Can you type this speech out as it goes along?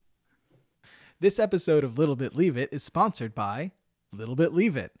This episode of Little Bit Leave It is sponsored by Little Bit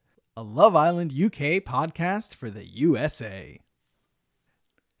Leave It, a Love Island UK podcast for the USA.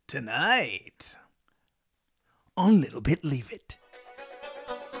 Tonight on Little Bit Leave It.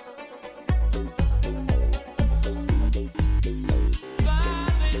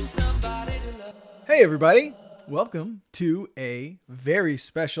 Hey everybody, welcome to a very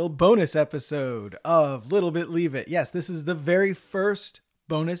special bonus episode of Little Bit Leave It. Yes, this is the very first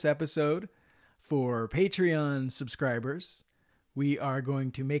bonus episode for Patreon subscribers. We are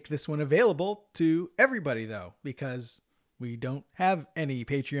going to make this one available to everybody though, because we don't have any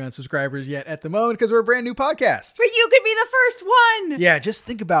Patreon subscribers yet at the moment because we're a brand new podcast. But you could be the first one! Yeah, just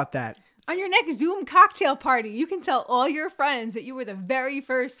think about that. On your next Zoom cocktail party, you can tell all your friends that you were the very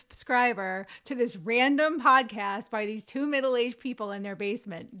first subscriber to this random podcast by these two middle-aged people in their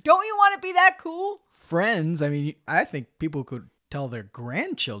basement. Don't you want to be that cool? Friends, I mean, I think people could tell their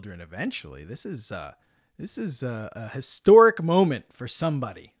grandchildren eventually. This is a historic moment for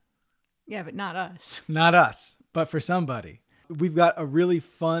somebody. Yeah, but not us. Not us, but for somebody. We've got a really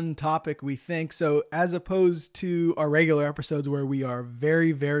fun topic, we think. So as opposed to our regular episodes where we are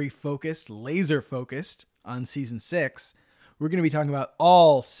very, very focused, laser focused on season 6, we're going to be talking about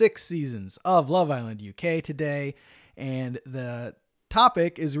all 6 seasons of Love Island UK today. And the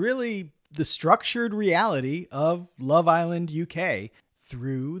topic is really the structured reality of Love Island UK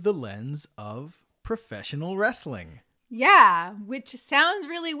through the lens of professional wrestling. Yeah, which sounds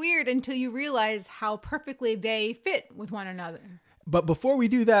really weird until you realize how perfectly they fit with one another. But before we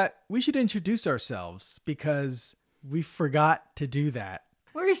do that, we should introduce ourselves because we forgot to do that.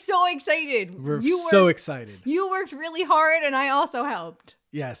 We're so excited. We're so excited. You worked really hard and I also helped.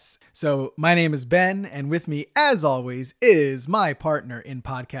 Yes. So my name is Ben, and with me, as always, is my partner in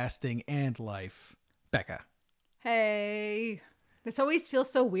podcasting and life, Becca. Hey. This always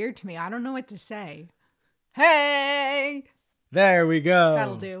feels so weird to me. I don't know what to say. Hey! There we go.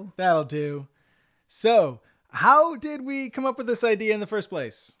 That'll do. So, how did we come up with this idea in the first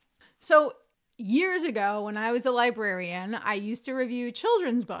place? So, years ago, when I was a librarian, I used to review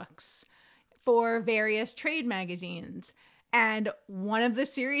children's books for various trade magazines. And one of the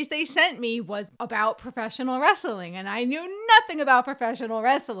series they sent me was about professional wrestling. And I knew nothing about professional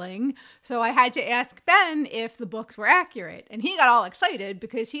wrestling. So I had to ask Ben if the books were accurate. And he got all excited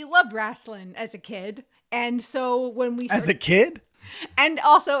because he loved wrestling as a kid. And so when we As a kid? And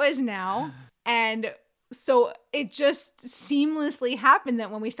also as now. And so it just seamlessly happened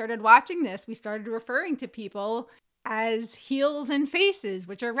that when we started watching this, we started referring to people as heels and faces,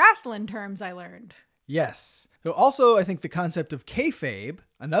 which are wrestling terms I learned. Yes. So also, I think the concept of kayfabe,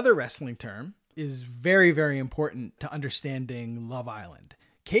 another wrestling term, is very, very important to understanding Love Island.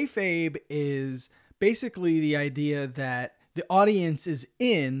 Kayfabe is basically the idea that the audience is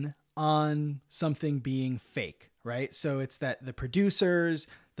in on something being fake, right? So it's that the producers,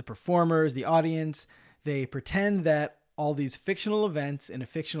 the performers, the audience, they pretend that all these fictional events in a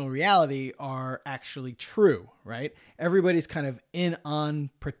fictional reality are actually true, right? Everybody's kind of in on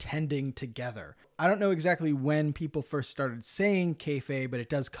pretending together. I don't know exactly when people first started saying kayfabe, but it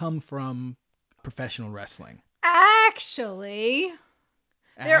does come from professional wrestling. Actually,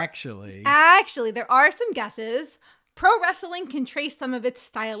 there are some guesses. Pro wrestling can trace some of its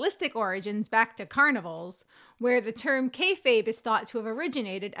stylistic origins back to carnivals, where the term kayfabe is thought to have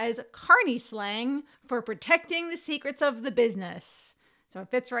originated as carny slang for protecting the secrets of the business. So it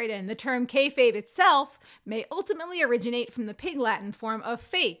fits right in. The term kayfabe itself may ultimately originate from the Pig Latin form of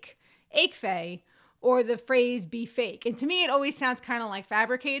fake, ekphe, or the phrase be fake. And to me, it always sounds kind of like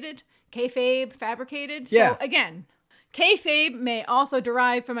fabricated. Kayfabe, fabricated. Yeah. So again, kayfabe may also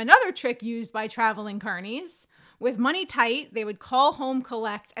derive from another trick used by traveling carnies. With money tight, they would call home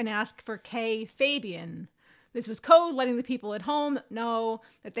collect and ask for K Fabian. This was code letting the people at home know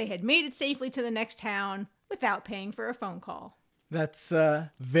that they had made it safely to the next town without paying for a phone call. That's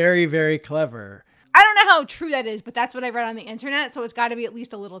very, very clever. I don't know how true that is, but that's what I read on the internet, so it's got to be at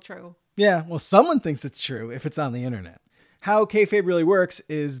least a little true. Yeah, well, someone thinks it's true if it's on the internet. How kayfabe really works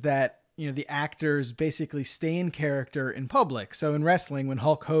is that, the actors basically stay in character in public. So in wrestling, when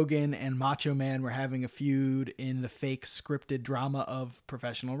Hulk Hogan and Macho Man were having a feud in the fake scripted drama of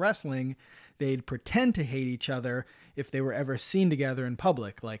professional wrestling, they'd pretend to hate each other if they were ever seen together in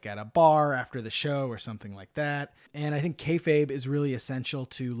public, like at a bar after the show or something like that. And I think kayfabe is really essential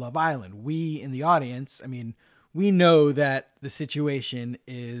to Love Island. We in the audience, we know that the situation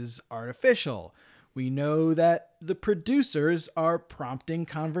is artificial. We know that the producers are prompting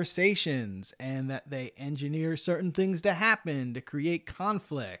conversations and that they engineer certain things to happen to create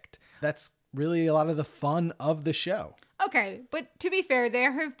conflict. That's really a lot of the fun of the show. Okay, but to be fair,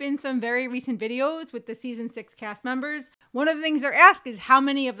 there have been some very recent videos with the season 6 cast members. One of the things they're asked is how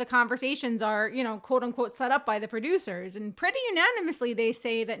many of the conversations are, quote unquote, set up by the producers. And pretty unanimously, they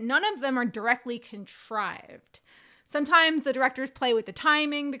say that none of them are directly contrived. Sometimes the directors play with the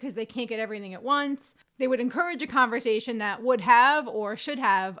timing because they can't get everything at once. They would encourage a conversation that would have or should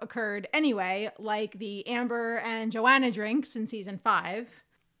have occurred anyway, like the Amber and Joanna drinks in season 5,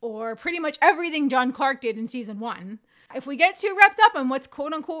 or pretty much everything John Clark did in season 1. If we get too wrapped up in what's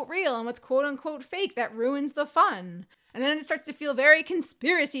quote-unquote real and what's quote-unquote fake, that ruins the fun. And then it starts to feel very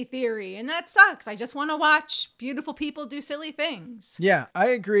conspiracy theory, and that sucks. I just want to watch beautiful people do silly things. Yeah, I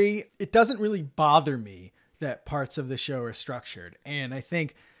agree. It doesn't really bother me that parts of the show are structured. And I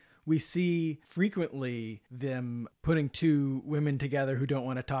think we see frequently them putting two women together who don't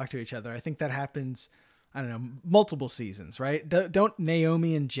want to talk to each other. I think that happens, I don't know, multiple seasons, right? Don't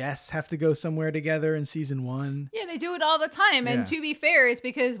Naomi and Jess have to go somewhere together in season 1? Yeah, they do it all the time. And to be fair, it's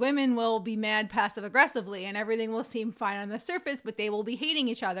because women will be mad passive aggressively and everything will seem fine on the surface, but they will be hating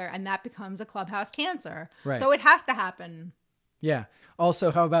each other and that becomes a clubhouse cancer. Right. So it has to happen. Yeah.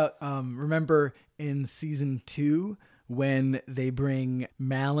 Also, how about, remember in season 2 when they bring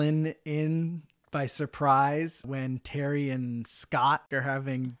Malin in by surprise when Terry and Scott are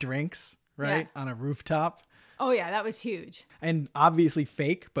having drinks? Right? Yeah. On a rooftop. Oh, yeah, that was huge. And obviously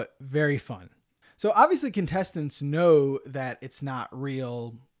fake, but very fun. So obviously contestants know that it's not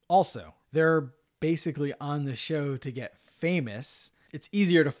real also. They're basically on the show to get famous. It's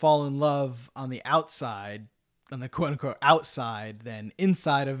easier to fall in love on the outside, on the quote-unquote outside, than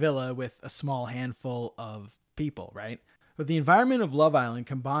inside a villa with a small handful of people, right? But the environment of Love Island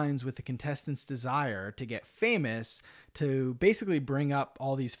combines with the contestants' desire to get famous to basically bring up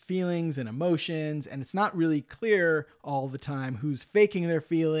all these feelings and emotions, and it's not really clear all the time who's faking their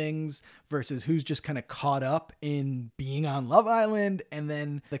feelings versus who's just kind of caught up in being on Love Island and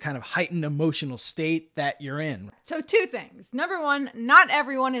then the kind of heightened emotional state that you're in. So 2 things. Number 1, not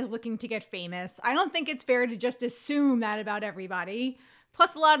everyone is looking to get famous. I don't think it's fair to just assume that about everybody.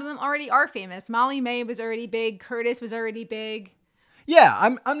 Plus, a lot of them already are famous. Molly May was already big. Curtis was already big. Yeah,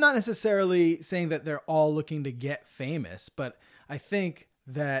 I'm not necessarily saying that they're all looking to get famous, but I think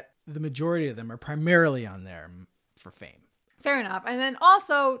that the majority of them are primarily on there for fame. Fair enough. And then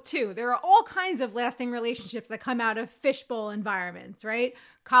also, too, there are all kinds of lasting relationships that come out of fishbowl environments, right?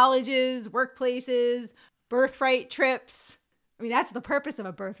 Colleges, workplaces, birthright trips. I mean, that's the purpose of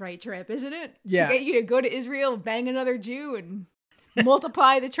a birthright trip, isn't it? Yeah. To get you to go to Israel, bang another Jew, and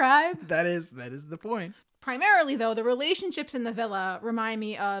multiply the tribe. That is the point. Primarily, though, the relationships in the villa remind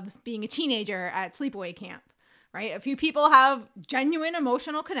me of being a teenager at sleepaway camp, right? A few people have genuine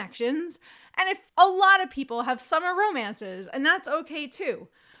emotional connections, and if a lot of people have summer romances, and that's okay too.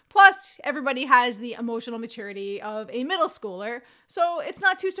 Plus, everybody has the emotional maturity of a middle schooler, so it's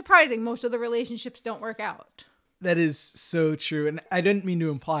not too surprising most of the relationships don't work out. That is so true, and I didn't mean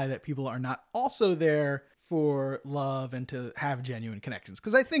to imply that people are not also there for love and to have genuine connections,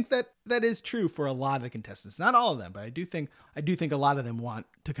 because I think that is true for a lot of the contestants. Not all of them, but I do think a lot of them want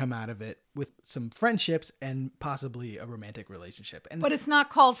to come out of it with some friendships and possibly a romantic relationship. But it's not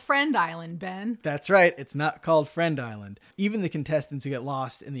called Friend Island, Ben. That's right. It's not called Friend Island. Even the contestants who get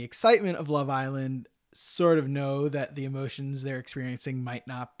lost in the excitement of Love Island sort of know that the emotions they're experiencing might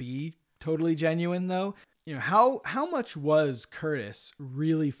not be totally genuine, though. You know, how much was Curtis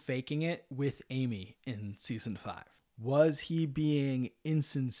really faking it with Amy in season 5? Was he being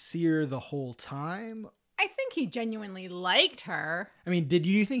insincere the whole time? I think he genuinely liked her. I mean, did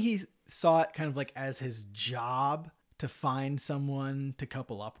you think he saw it kind of like as his job to find someone to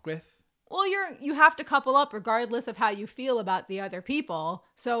couple up with? Well, you have to couple up regardless of how you feel about the other people.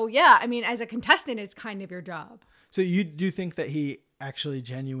 So yeah, I mean, as a contestant, it's kind of your job. So you do think that he actually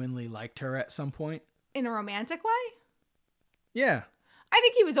genuinely liked her at some point? In a romantic way? Yeah. I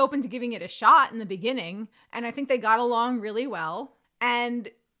think he was open to giving it a shot in the beginning, and I think they got along really well, and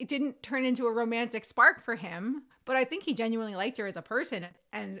it didn't turn into a romantic spark for him, but I think he genuinely liked her as a person,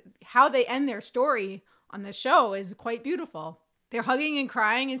 and how they end their story on the show is quite beautiful. They're hugging and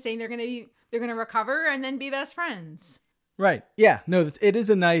crying and saying they're going to recover and then be best friends. Right. Yeah. No, it is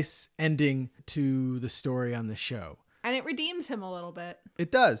a nice ending to the story on the show. And it redeems him a little bit.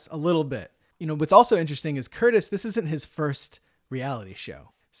 It does, a little bit. You know, what's also interesting is Curtis, this isn't his first reality show.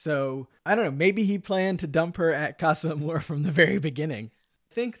 So, I don't know, maybe he planned to dump her at Casa Amor from the very beginning.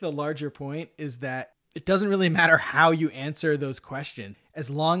 I think the larger point is that it doesn't really matter how you answer those questions. As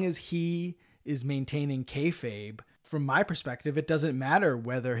long as he is maintaining kayfabe, from my perspective, it doesn't matter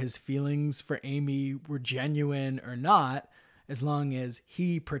whether his feelings for Amy were genuine or not, as long as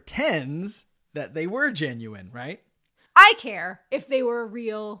he pretends that they were genuine, right? I care if they were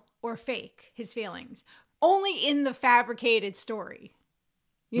real or fake, his feelings. Only in the fabricated story.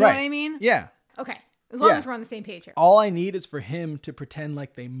 You know what I mean? Yeah. Okay. As long as we're on the same page here. All I need is for him to pretend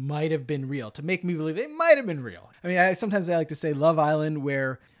like they might have been real, to make me believe they might have been real. I mean, sometimes I like to say Love Island,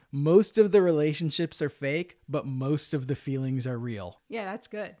 where most of the relationships are fake, but most of the feelings are real. Yeah, that's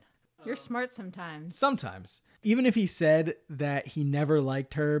good. You're smart sometimes. Sometimes. Even if he said that he never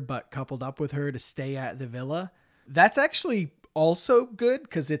liked her, but coupled up with her to stay at the villa, that's actually also good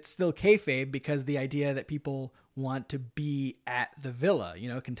because it's still kayfabe, because the idea that people want to be at the villa. You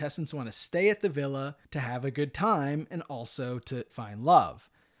know, contestants want to stay at the villa to have a good time and also to find love.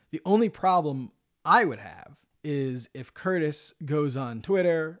 The only problem I would have is if Curtis goes on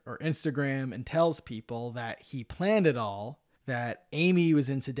Twitter or Instagram and tells people that he planned it all, that Amy was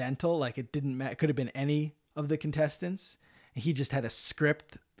incidental, like it could have been any of the contestants. He just had a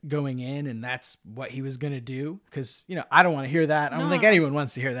script going in and that's what he was going to do. Because, you know, I don't want to hear that. I don't think anyone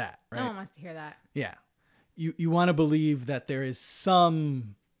wants to hear that. Right? No one wants to hear that. Yeah. You want to believe that there is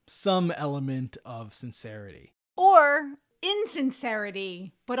some element of sincerity. Or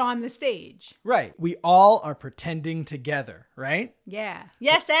insincerity, but on the stage. Right. We all are pretending together, right? Yeah.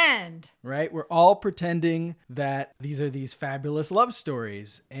 Yes, and. Right? We're all pretending that these are these fabulous love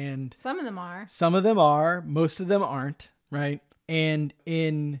stories. And some of them are. Some of them are. Most of them aren't, right? And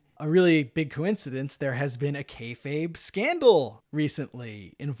in a really big coincidence, there has been a kayfabe scandal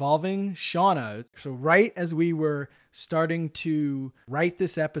recently involving Shauna. So right as we were starting to write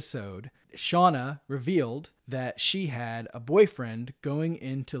this episode, Shauna revealed that she had a boyfriend going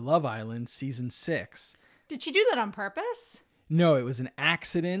into Love Island season 6. Did she do that on purpose? No, it was an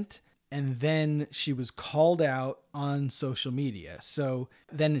accident. And then she was called out on social media. So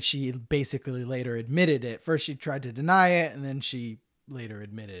then she basically later admitted it. First she tried to deny it, and then she later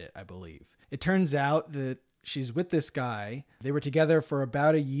admitted it, I believe. It turns out that she's with this guy. They were together for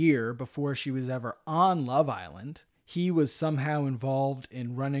about a year before she was ever on Love Island. He was somehow involved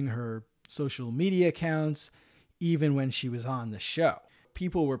in running her social media accounts, even when she was on the show.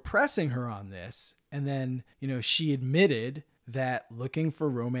 People were pressing her on this, and then, you know, she admitted that looking for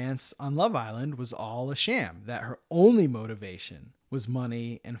romance on Love Island was all a sham, that her only motivation was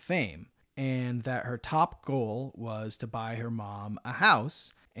money and fame, and that her top goal was to buy her mom a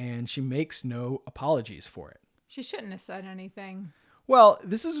house, and she makes no apologies for it. She shouldn't have said anything. Well,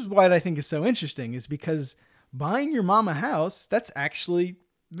 this is what I think is so interesting, is because buying your mom a house, that's actually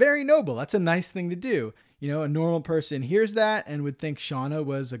very noble. That's a nice thing to do. You know, a normal person hears that and would think Shauna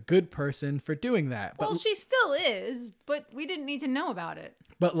was a good person for doing that. Well, she still is, but we didn't need to know about it.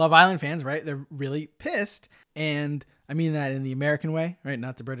 But Love Island fans, right? They're really pissed. And I mean that in the American way, right?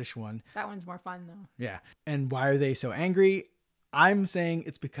 Not the British one. That one's more fun, though. Yeah. And why are they so angry? I'm saying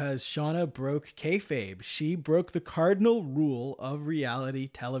it's because Shauna broke kayfabe. She broke the cardinal rule of reality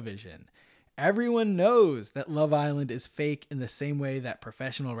television. Everyone knows that Love Island is fake in the same way that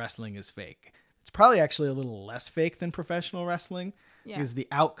professional wrestling is fake. It's probably actually a little less fake than professional wrestling because the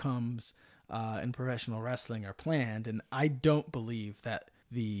outcomes in professional wrestling are planned. And I don't believe that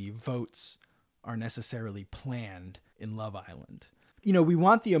the votes are necessarily planned in Love Island. You know, we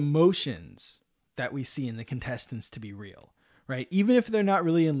want the emotions that we see in the contestants to be real, right? Even if they're not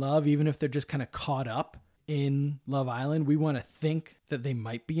really in love, even if they're just kind of caught up in Love Island, we want to think that they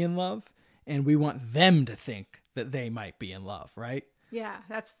might be in love, and we want them to think that they might be in love, right? Yeah,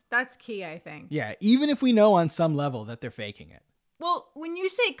 that's key, I think. Yeah, even if we know on some level that they're faking it. Well, when you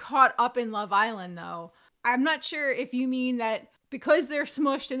say caught up in Love Island, though, I'm not sure if you mean that because they're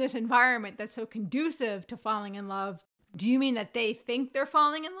smushed in this environment that's so conducive to falling in love, do you mean that they think they're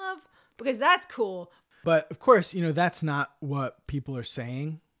falling in love? Because that's cool. But of course, you know, that's not what people are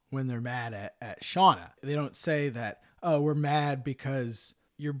saying when they're mad at Shauna. They don't say that, oh, we're mad because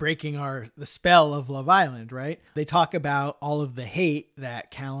you're breaking the spell of Love Island, right? They talk about all of the hate that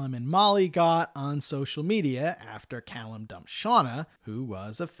Callum and Molly got on social media after Callum dumped Shauna, who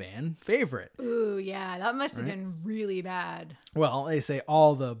was a fan favorite. Ooh, yeah, that must have been really bad. Well, they say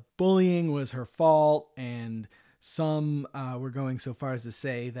all the bullying was her fault, and some were going so far as to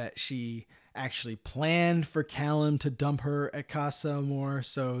say that she actually planned for Callum to dump her at Casa Amor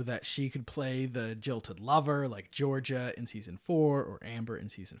so that she could play the jilted lover like Georgia in season 4 or Amber in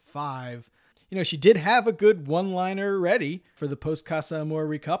season 5. You know, she did have a good one-liner ready for the post-Casa Amor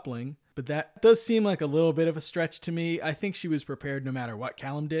recoupling, but that does seem like a little bit of a stretch to me. I think she was prepared no matter what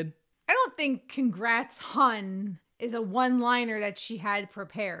Callum did. I don't think congrats, hun is a one-liner that she had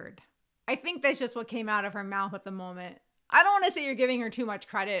prepared. I think that's just what came out of her mouth at the moment. I don't want to say you're giving her too much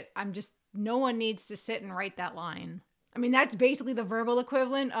credit. No one needs to sit and write that line. I mean, that's basically the verbal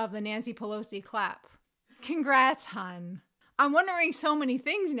equivalent of the Nancy Pelosi clap. Congrats, hon. I'm wondering so many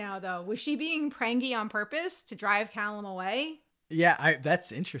things now, though. Was she being pranky on purpose to drive Callum away? Yeah,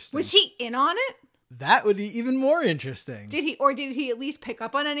 that's interesting. Was he in on it? That would be even more interesting. Did he at least pick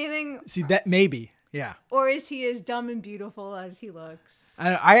up on anything? See, that maybe, yeah. Or is he as dumb and beautiful as he looks?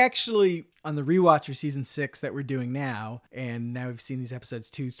 I actually, on the rewatch of season 6 that we're doing now, and now we've seen these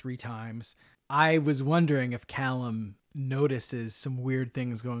episodes 2-3 times, I was wondering if Callum notices some weird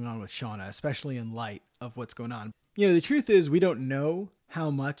things going on with Shauna, especially in light of what's going on. You know, the truth is we don't know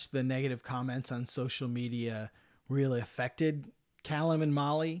how much the negative comments on social media really affected Callum and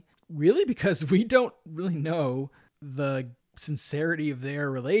Molly, really because we don't really know the sincerity of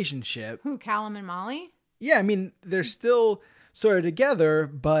their relationship. Who, Callum and Molly? Yeah, I mean, they're still sort of together,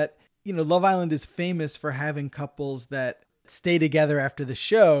 but, you know, Love Island is famous for having couples that stay together after the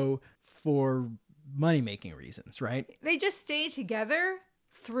show for money-making reasons, right? They just stay together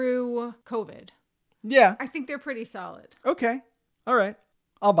through COVID. Yeah. I think they're pretty solid. Okay. All right.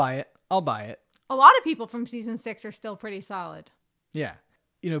 I'll buy it. A lot of people from season 6 are still pretty solid. Yeah.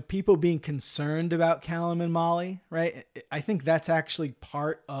 You know, people being concerned about Callum and Molly, right? I think that's actually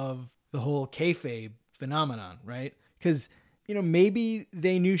part of the whole kayfabe phenomenon, right? Because, you know, maybe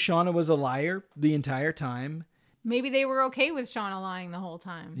they knew Shauna was a liar the entire time. Maybe they were okay with Shauna lying the whole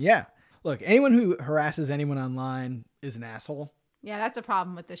time. Yeah. Look, anyone who harasses anyone online is an asshole. Yeah, that's a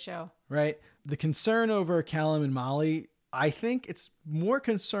problem with the show. Right? The concern over Callum and Molly, I think it's more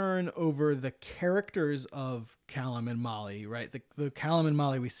concern over the characters of Callum and Molly, right? The Callum and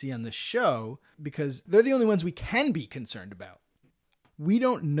Molly we see on the show, because they're the only ones we can be concerned about. We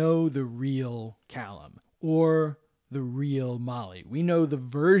don't know the real Callum or the real Molly. We know the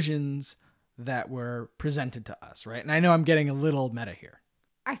versions that were presented to us, right? And I know I'm getting a little meta here.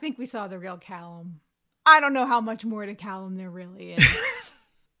 I think we saw the real Callum. I don't know how much more to Callum there really is.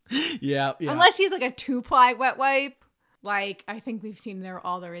 Yeah. Unless he's like a 2-ply wet wipe. Like, I think we've seen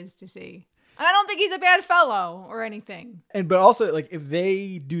all there is to see. And I don't think he's a bad fellow or anything. But also, like, if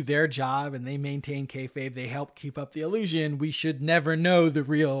they do their job and they maintain kayfabe, they help keep up the illusion, we should never know the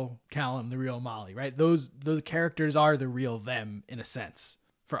real Callum, the real Molly, right? Those characters are the real them, in a sense,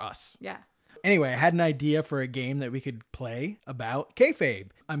 for us. Yeah. Anyway, I had an idea for a game that we could play about kayfabe.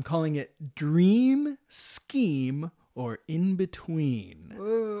 I'm calling it Dream, Scheme, or In Between.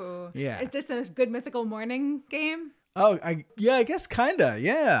 Ooh. Yeah. Is this a Good Mythical Morning game? Oh, I guess kinda,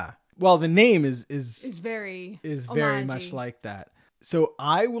 yeah. Well, the name is very much like that. So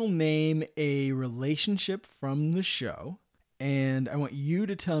I will name a relationship from the show, and I want you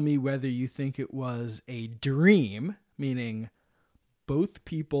to tell me whether you think it was a dream, meaning both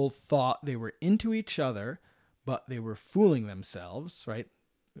people thought they were into each other, but they were fooling themselves, right?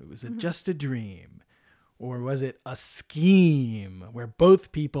 It was just a dream. Or was it a scheme where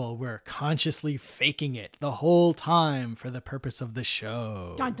both people were consciously faking it the whole time for the purpose of the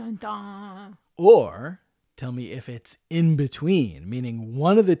show? Dun, dun, dun. Or tell me if it's in between, meaning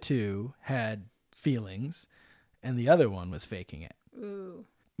one of the two had feelings and the other one was faking it. Ooh.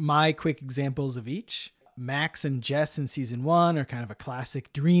 My quick examples of each. Max and Jess in season 1 are kind of a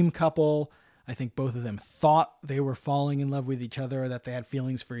classic dream couple. I think both of them thought they were falling in love with each other, that they had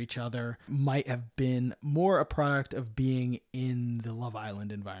feelings for each other. Might have been more a product of being in the Love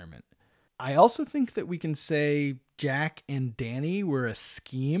Island environment. I also think that we can say Jack and Danny were a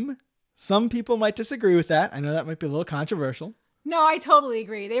scheme. Some people might disagree with that. I know that might be a little controversial. No, I totally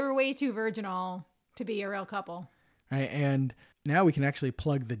agree. They were way too virginal to be a real couple. Right, and now we can actually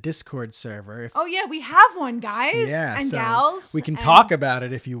plug the Discord server. Oh yeah, we have one, guys. Yeah, and so gals. We can talk about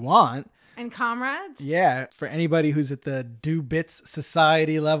it if you want. And comrades. Yeah, for anybody who's at the Do Bits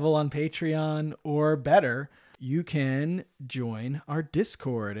Society level on Patreon or better, you can join our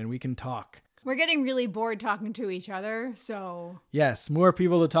Discord and we can talk. We're getting really bored talking to each other, so... Yes, more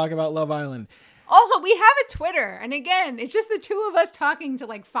people to talk about Love Island. Also, we have a Twitter, and again, it's just the two of us talking to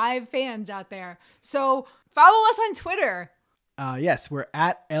like 5 fans out there. So follow us on Twitter. Yes, we're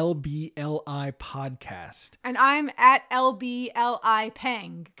at LBLI Podcast. And I'm at LBLI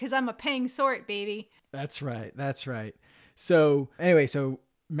Peng, because I'm a Peng sort, baby. That's right. So anyway,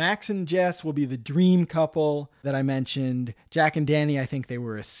 Max and Jess will be the dream couple that I mentioned. Jack and Danny, I think they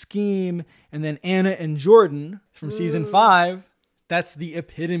were a scheme. And then Anna and Jordan from season 5, that's the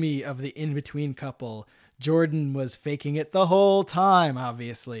epitome of the in-between couple. Jordan was faking it the whole time,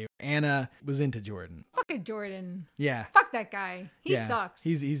 obviously. Anna was into Jordan. Fuck it, Jordan. Yeah. Fuck that guy. He sucks.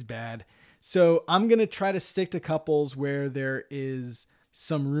 He's bad. So I'm going to try to stick to couples where there is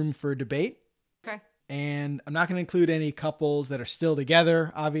some room for debate. Okay. And I'm not going to include any couples that are still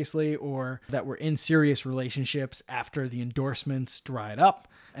together, obviously, or that were in serious relationships after the endorsements dried up.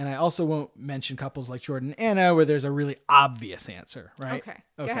 And I also won't mention couples like Jordan and Anna where there's a really obvious answer, right? Okay.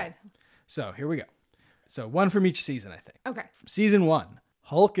 Go ahead. So here we go. So one from each season, I think. Okay. Season 1,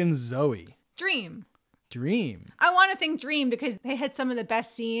 Hulk and Zoe. Dream. I want to think Dream because they had some of the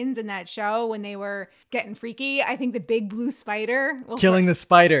best scenes in that show when they were getting freaky. I think the big blue spider. Killing the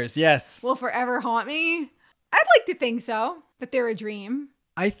spiders, yes. Will forever haunt me. I'd like to think so, that they're a dream.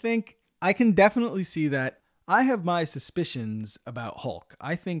 I think I can definitely see that. I have my suspicions about Hulk.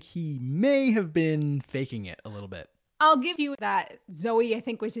 I think he may have been faking it a little bit. I'll give you that. Zoe, I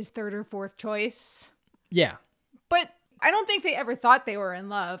think, was his third or fourth choice. Yeah. But I don't think they ever thought they were in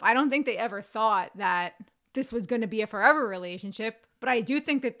love. I don't think they ever thought that this was going to be a forever relationship. But I do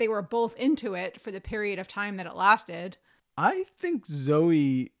think that they were both into it for the period of time that it lasted. I think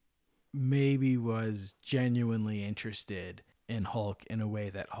Zoe maybe was genuinely interested in Hulk in a way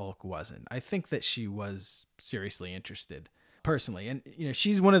that Hulk wasn't. I think that she was seriously interested personally. And,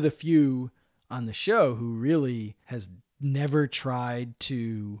 she's one of the few on the show who really has never tried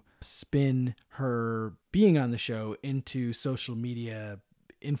to spin her being on the show into social media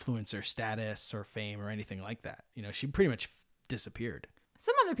influencer status or fame or anything like that. She pretty much disappeared.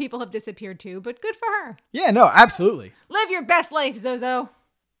 Some other people have disappeared too, but good for her. Yeah, no, absolutely. Live your best life, Zozo.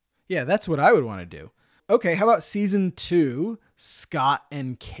 Yeah, that's what I would want to do. Okay, how about season 2, Scott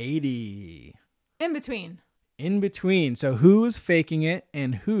and Katie? In between. So who is faking it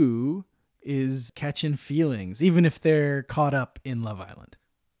and who is catching feelings, even if they're caught up in Love Island?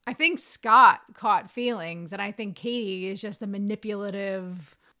 I think Scott caught feelings, and I think Katie is just a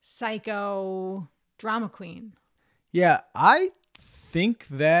manipulative, psycho drama queen. Yeah, I think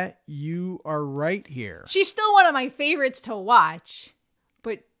that you are right here. She's still one of my favorites to watch,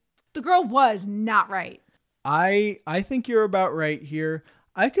 but the girl was not right. I think you're about right here.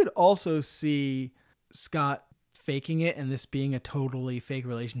 I could also see Scott faking it and this being a totally fake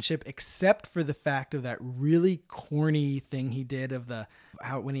relationship, except for the fact of that really corny thing he did of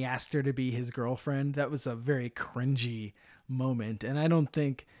when he asked her to be his girlfriend. That was a very cringy moment. And I don't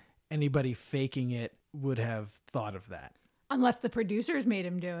think anybody faking it would have thought of that. Unless the producers made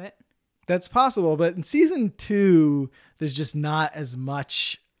him do it. That's possible. But in season 2, there's just not as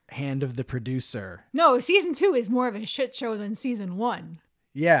much hand of the producer. No, season 2 is more of a shit show than season 1.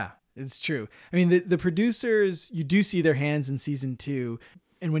 Yeah, it's true. I mean, the producers, you do see their hands in season 2.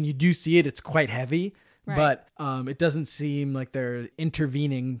 And when you do see it, it's quite heavy. Right. But it doesn't seem like they're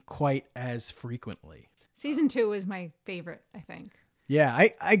intervening quite as frequently. Season 2 is my favorite, I think. Yeah,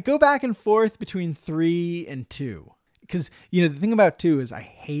 I go back and forth between 3 and 2. Because, the thing about 2 is I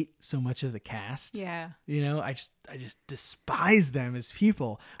hate so much of the cast. Yeah. I just despise them as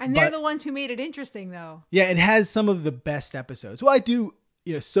people. And they're the ones who made it interesting, though. Yeah, it has some of the best episodes. Well, I do,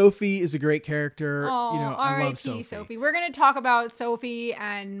 Sophie is a great character. I love Sophie. We're going to talk about Sophie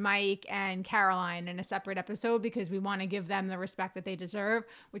and Mike and Caroline in a separate episode because we want to give them the respect that they deserve,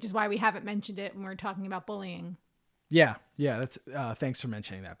 which is why we haven't mentioned it when we're talking about bullying. Yeah. That's thanks for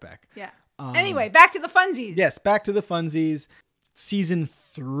mentioning that, Beck. Yeah. Anyway, back to the funsies. Yes, back to the funsies. Season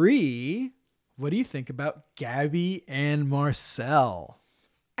 3, what do you think about Gabby and Marcel?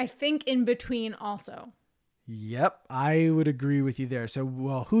 I think in between also. Yep, I would agree with you there. So,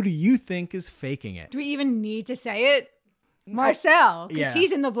 who do you think is faking it? Do we even need to say it? Marcel, because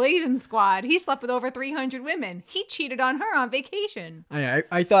he's in the Blazing Squad. He slept with over 300 women. He cheated on her on vacation.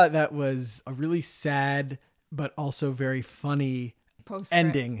 I thought that was a really sad, but also very funny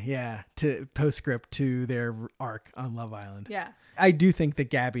ending, to postscript to their arc on Love Island. Yeah. I do think that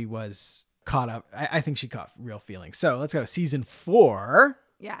Gabby was caught up. I think she caught real feelings. So let's go. Season 4.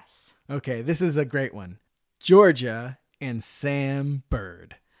 Yes. Okay, this is a great one. Georgia and Sam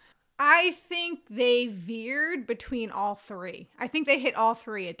Bird. I think they veered between all 3. I think they hit all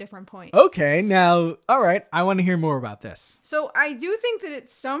 3 at different points. Okay, now, all right. I want to hear more about this. So I do think that at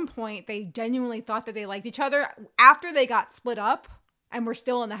some point they genuinely thought that they liked each other after they got split up and were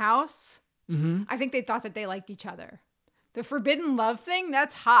still in the house. Mm-hmm. I think they thought that they liked each other. The forbidden love thing,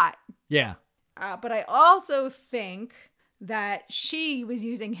 that's hot. Yeah. But I also think that she was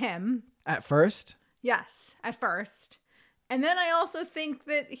using him. At first? Yes, at first. And then I also think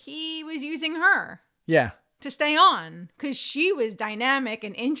that he was using her. Yeah. To stay on. Because she was dynamic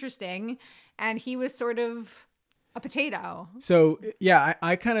and interesting. And he was sort of a potato. So, yeah,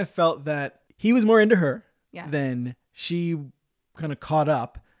 I kind of felt that he was more into her than she kind of caught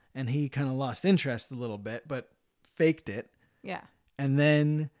up. And he kind of lost interest a little bit, but faked it. Yeah. And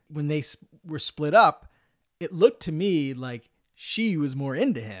then when they were split up, it looked to me like she was more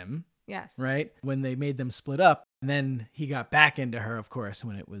into him. Yes. Right? When they made them split up. And then he got back into her, of course,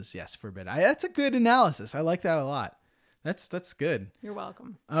 when it was, forbidden. That's a good analysis. I like that a lot. That's good. You're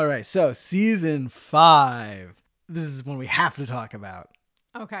welcome. All right, so season 5. This is one we have to talk about.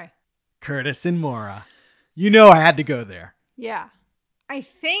 Okay. Curtis and Maura. You know I had to go there. Yeah. I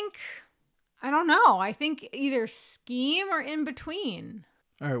don't know. I think either scheme or in between.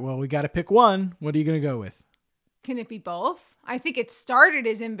 All right, well, we got to pick one. What are you going to go with? Can it be both? I think it started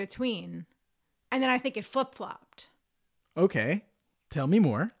as in between, and then I think it flip-flopped. Okay. Tell me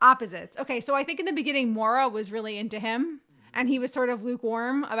more. Opposites. Okay, so I think in the beginning, Maura was really into him, and he was sort of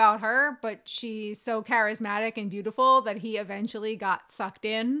lukewarm about her, but she's so charismatic and beautiful that he eventually got sucked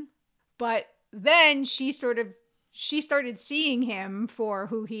in. But then she started seeing him for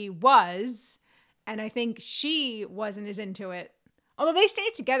who he was, and I think she wasn't as into it. Although they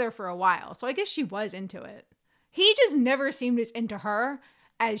stayed together for a while, so I guess she was into it. He just never seemed as into her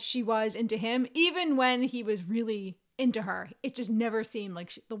as she was into him, even when he was really into her. It just never seemed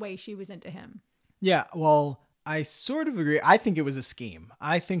like the way she was into him. Yeah, well, I sort of agree. I think it was a scheme.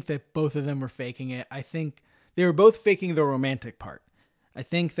 I think that both of them were faking it. I think they were both faking the romantic part. I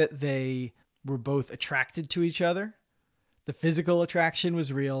think that they were both attracted to each other. The physical attraction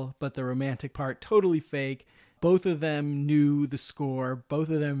was real, but the romantic part totally fake. Both of them knew the score. Both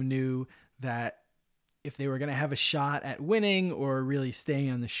of them knew that if they were going to have a shot at winning or really staying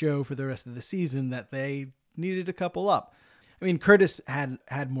on the show for the rest of the season, that they needed to couple up. I mean, Curtis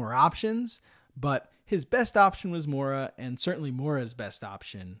had more options, but his best option was Maura, and certainly Maura's best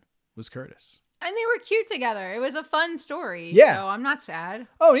option was Curtis. And they were cute together. It was a fun story. Yeah. So I'm not sad.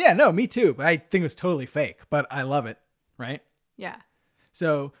 Oh, yeah. No, me too. But I think it was totally fake, but I love it. Right? Yeah.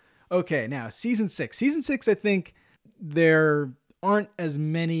 So, okay. Now, season 6. Season 6, I think there aren't as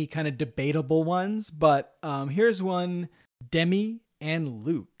many kind of debatable ones, but here's one. Demi and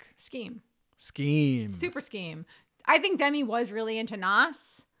Luke. Scheme. Super scheme. I think Demi was really into Nas.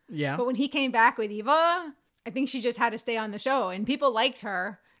 Yeah. But when he came back with Eva, I think she just had to stay on the show, and people liked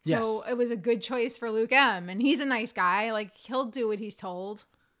her. So It was a good choice for Luke M. And he's a nice guy. Like, he'll do what he's told.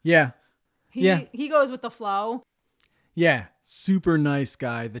 Yeah. He goes with the flow. Yeah. Super nice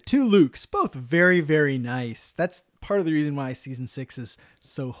guy. The two Lukes, both very, very nice. That's part of the reason why season 6 is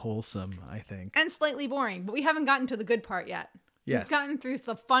so wholesome, I think. And slightly boring, but we haven't gotten to the good part yet. Yes. We've gotten through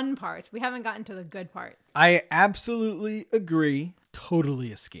the fun parts. We haven't gotten to the good part. I absolutely agree.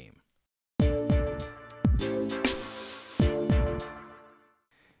 Totally a scheme.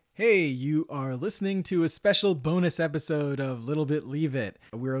 Hey, you are listening to a special bonus episode of Little Bit Leave It.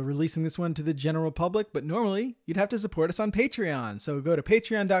 We're releasing this one to the general public, but normally you'd have to support us on Patreon. So go to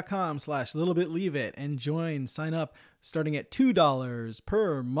patreon.com/littlebitleaveit and sign up starting at $2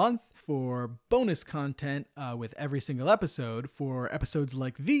 per month for bonus content with every single episode. For episodes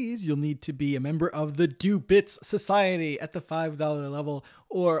like these, you'll need to be a member of the Do Bits Society at the $5 level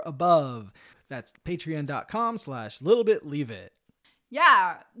or above. That's patreon.com/littlebitleaveit.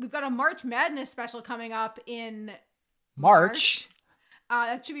 Yeah, we've got a March Madness special coming up in March.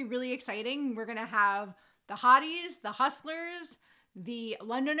 That should be really exciting. We're going to have the Hotties, the Hustlers, the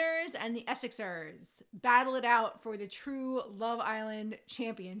Londoners, and the Essexers battle it out for the true Love Island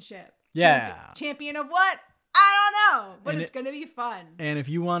Championship. Yeah. Champion of what? I don't know, but it's going to be fun. And if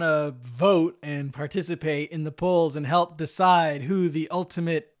you want to vote and participate in the polls and help decide who the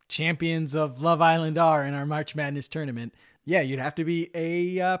ultimate champions of Love Island are in our March Madness tournament, yeah, you'd have to be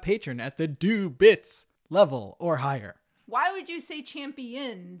a patron at the Do Bits level or higher. Why would you say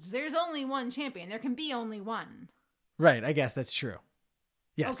champions? There's only one champion. There can be only one. Right, I guess that's true.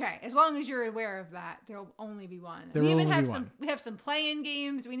 Yes. Okay, as long as you're aware of that, there'll only be one. We have some play-in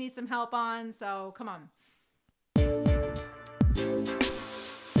games we need some help on, so come on.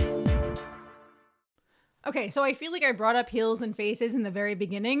 Okay, so I feel like I brought up heels and faces in the very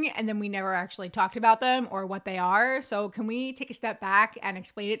beginning, and then we never actually talked about them or what they are. So can we take a step back and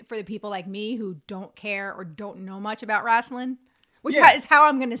explain it for the people like me who don't care or don't know much about wrestling? Which is how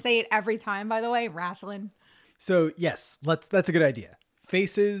I'm going to say it every time, by the way, wrestling. So yes, that's a good idea.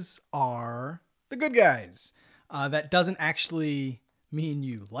 Faces are the good guys. That doesn't actually mean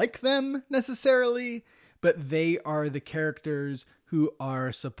you like them necessarily, but they are the characters who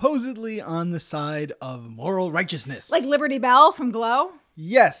are supposedly on the side of moral righteousness. Like Liberty Bell from Glow?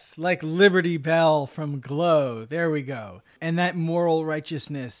 Yes, like Liberty Bell from Glow. There we go. And that moral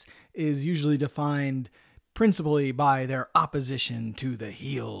righteousness is usually defined principally by their opposition to the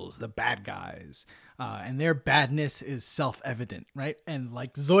heels, the bad guys. And their badness is self-evident, right? And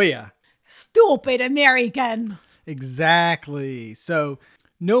like Zoya. Stupid American. Exactly. So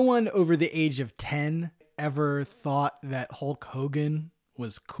no one over the age of 10 ever thought that Hulk Hogan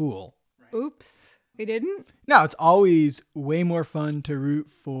was cool. Oops. They didn't? No, it's always way more fun to root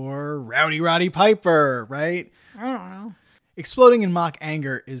for Rowdy Roddy Piper, right? I don't know. Exploding in mock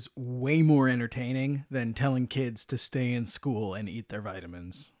anger is way more entertaining than telling kids to stay in school and eat their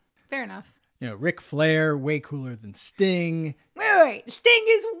vitamins. Fair enough. You know, Ric Flair, way cooler than Sting. Wait. Sting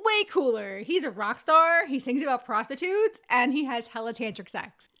is way cooler. He's a rock star. He sings about prostitutes and he has hella tantric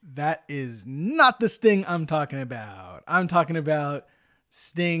sex. That is not the Sting I'm talking about. I'm talking about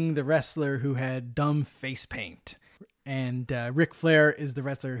Sting, the wrestler who had dumb face paint. And Ric Flair is the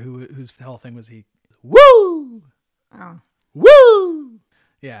wrestler whose whole thing was he, woo! Oh. Woo!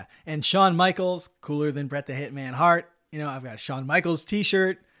 Yeah. And Shawn Michaels, cooler than Bret the Hitman Hart. You know, I've got a Shawn Michaels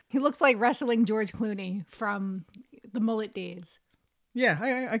t-shirt. He looks like wrestling George Clooney from the mullet days.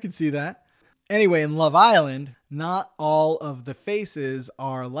 Yeah, I can see that. Anyway, in Love Island, not all of the faces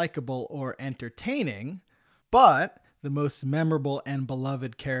are likable or entertaining, but the most memorable and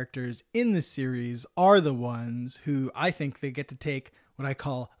beloved characters in the series are the ones who I think they get to take what I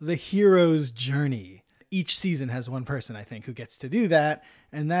call the hero's journey. Each season has one person, I think, who gets to do that,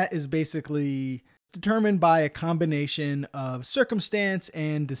 and that is basically determined by a combination of circumstance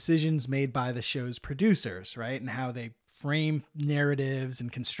and decisions made by the show's producers, right? And how they frame narratives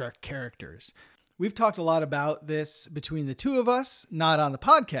and construct characters. We've talked a lot about this between the two of us, not on the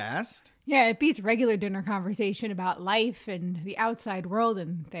podcast. Yeah, it beats regular dinner conversation about life and the outside world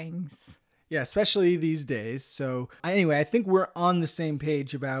and things. Yeah, especially these days. So anyway, I think we're on the same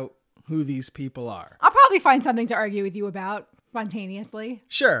page about who these people are. I'll probably find something to argue with you about spontaneously.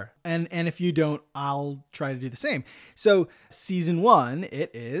 Sure. And if you don't, I'll try to do the same. So season 1,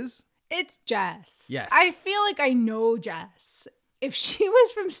 it's Jess. Yes. I feel like I know Jess. If she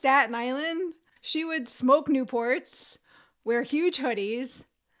was from Staten Island, she would smoke Newports, wear huge hoodies,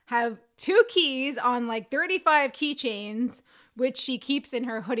 have 2 keys on like 35 keychains, which she keeps in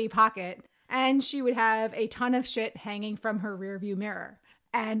her hoodie pocket, and she would have a ton of shit hanging from her rearview mirror.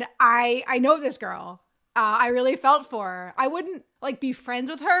 And I know this girl. I really felt for her. I wouldn't be friends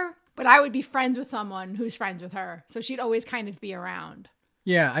with her, but I would be friends with someone who's friends with her. So she'd always kind of be around.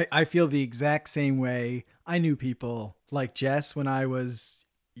 Yeah, I feel the exact same way. I knew people like Jess when I was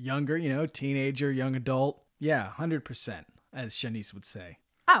younger, teenager, young adult. Yeah, 100%, as Shanice would say.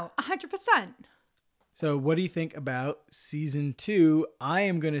 Oh, 100%. So what do you think about season 2? I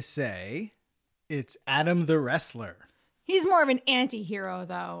am going to say it's Adam the Wrestler. He's more of an anti-hero,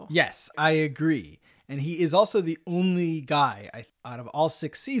 though. Yes, I agree. And he is also the only guy out of all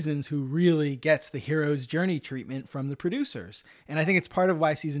 6 seasons who really gets the hero's journey treatment from the producers. And I think it's part of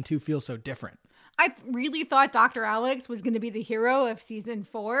why season 2 feels so different. I really thought Dr. Alex was going to be the hero of season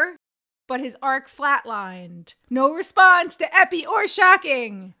 4, but his arc flatlined. No response to Epi or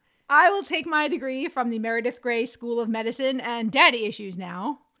Shocking. I will take my degree from the Meredith Grey School of Medicine and daddy issues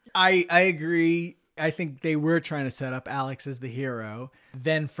now. I agree. I think they were trying to set up Alex as the hero.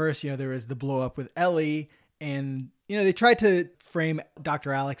 Then first, there was the blow up with Ellie, and they tried to frame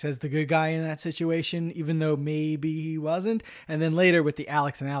Dr. Alex as the good guy in that situation, even though maybe he wasn't. And then later with the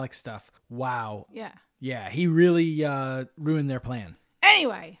Alex and Alex stuff, wow. Yeah, he really ruined their plan.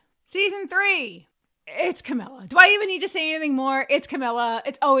 Anyway, season 3. It's Camilla. Do I even need to say anything more? It's Camilla.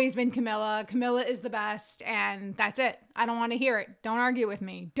 It's always been Camilla. Camilla is the best, and that's it. I don't want to hear it. Don't argue with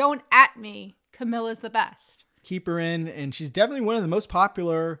me. Don't at me. Camilla's the best. Keep her in, and she's definitely one of the most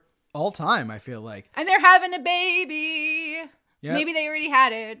popular all time, I feel like. And they're having a baby. Yep. Maybe they already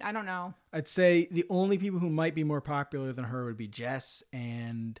had it. I don't know. I'd say the only people who might be more popular than her would be Jess,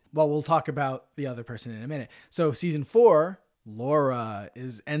 and, well, we'll talk about the other person in a minute. So season 4, Laura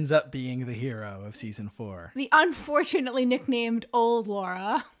ends up being the hero of season 4. The unfortunately nicknamed Old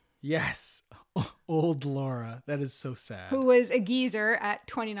Laura. Yes. Old Laura. That is so sad. Who was a geezer at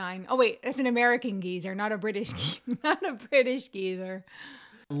 29. Oh, wait. It's an American geezer, not a British geezer.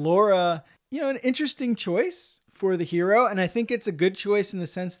 Laura, an interesting choice for the hero. And I think it's a good choice in the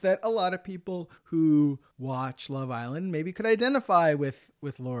sense that a lot of people who watch Love Island maybe could identify with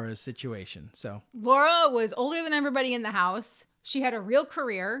Laura's situation. So Laura was older than everybody in the house. She had a real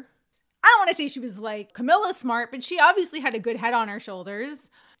career. I don't want to say she was like Camilla smart, but she obviously had a good head on her shoulders.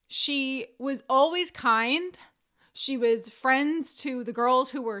 She was always kind. She was friends to the girls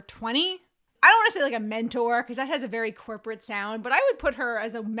who were 20. I don't want to say like a mentor because that has a very corporate sound, but I would put her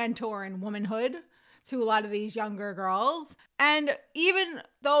as a mentor in womanhood to a lot of these younger girls. And even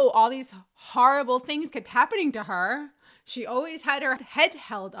though all these horrible things kept happening to her, she always had her head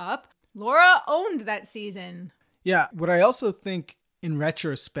held up. Laura owned that season. Yeah, what I also think in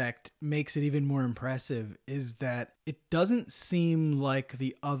retrospect makes it even more impressive is that it doesn't seem like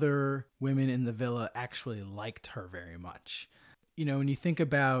the other women in the villa actually liked her very much. When you think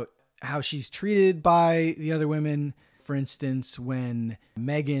about how she's treated by the other women. For instance, when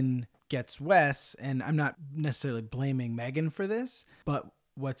Megan gets Wes, and I'm not necessarily blaming Megan for this, but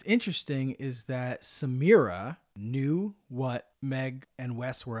what's interesting is that Samira knew what Meg and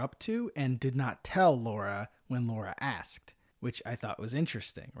Wes were up to and did not tell Laura when Laura asked, which I thought was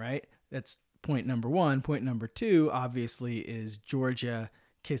interesting, right? That's point number one. Point number two, obviously, is Georgia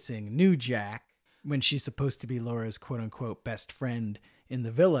kissing New Jack when she's supposed to be Laura's quote-unquote best friend in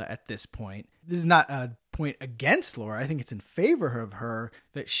the villa at this point. This is not a point against Laura. I think it's in favor of her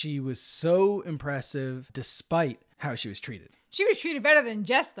that she was so impressive despite how she was treated. She was treated better than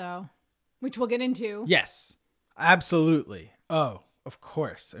Jess, though, which we'll get into. Yes, absolutely. Oh, of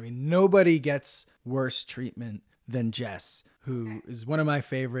course. I mean, nobody gets worse treatment than Jess, who is one of my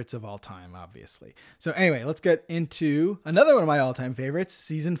favorites of all time, obviously. So anyway, let's get into another one of my all-time favorites,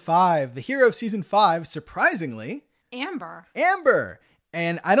 season 5. The hero of season 5, surprisingly, Amber.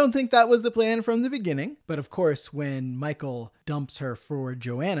 And I don't think that was the plan from the beginning. But of course, when Michael dumps her for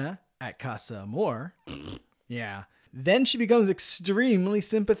Joanna at Casa Amor, yeah, then she becomes extremely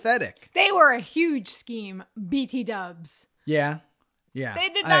sympathetic. They were a huge scheme, BT dubs. Yeah. They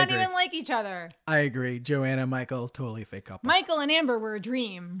did not even like each other. I agree. Joanna, Michael, totally fake couple. Michael and Amber were a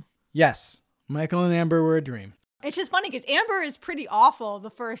dream. Yes. Michael and Amber were a dream. It's just funny because Amber is pretty awful the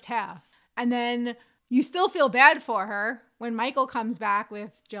first half. And then you still feel bad for her when Michael comes back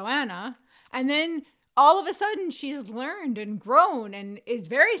with Joanna. And then all of a sudden she's learned and grown and is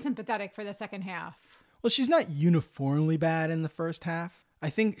very sympathetic for the second half. Well, she's not uniformly bad in the first half. I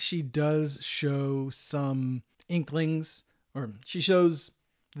think she does show some inklings, or she shows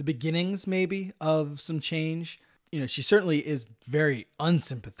the beginnings maybe of some change. You know, she certainly is very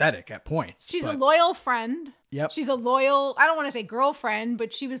unsympathetic at points. She's a loyal friend. Yep. She's a loyal, I don't want to say girlfriend,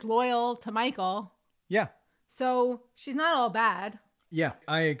 but she was loyal to Michael. Yeah. So she's not all bad. Yeah,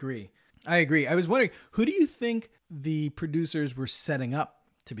 I agree. I was wondering, who do you think the producers were setting up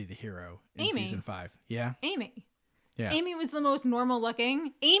to be the hero in Amy. season 5? Yeah. Amy. Yeah. Amy was the most normal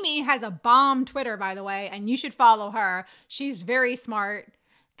looking. Amy has a bomb Twitter, by the way, and you should follow her. She's very smart,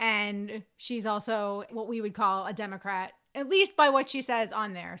 and she's also what we would call a Democrat, at least by what she says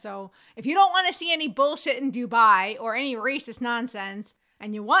on there. So if you don't want to see any bullshit in Dubai or any racist nonsense,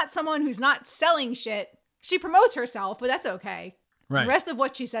 and you want someone who's not selling shit, she promotes herself, but that's okay. Right. The rest of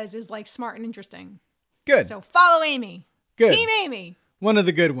what she says is like smart and interesting. Good. So follow Amy. Good. Team Amy. One of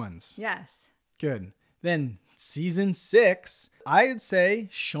the good ones. Yes. Good. Then season 6, I'd say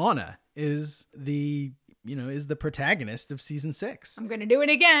Shauna is the protagonist of season 6. I'm going to do it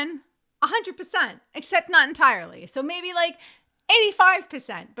again. 100%, except not entirely. So maybe like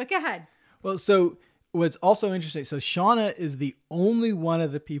 85%, but go ahead. Well, so what's also interesting, so Shauna is the only one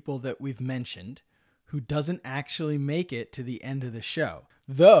of the people that we've mentioned who doesn't actually make it to the end of the show.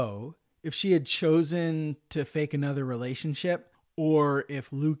 Though, if she had chosen to fake another relationship, or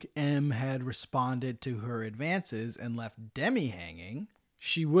if Luke M had responded to her advances and left Demi hanging,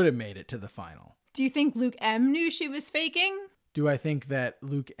 she would have made it to the final. Do you think Luke M knew she was faking? Do I think that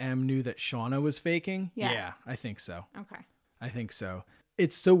Luke M knew that Shauna was faking? Yeah. Yeah, I think so. Okay. I think so.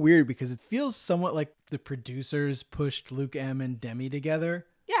 It's so weird because it feels somewhat like the producers pushed Luke M and Demi together.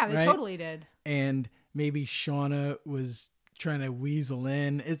 Yeah, they right? totally did. And maybe Shauna was trying to weasel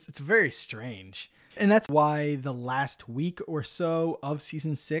in. It's very strange. And that's why the last week or so of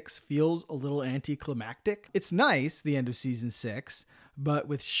season 6 feels a little anticlimactic. It's nice, the end of season 6, but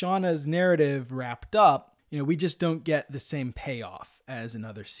with Shauna's narrative wrapped up, we just don't get the same payoff as in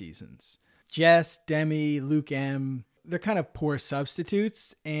other seasons. Jess, Demi, Luke M, they're kind of poor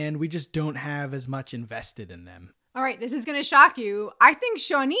substitutes, and we just don't have as much invested in them. All right, this is going to shock you. I think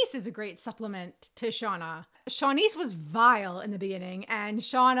Shawnice is a great supplement to Shauna. Shawnice was vile in the beginning, and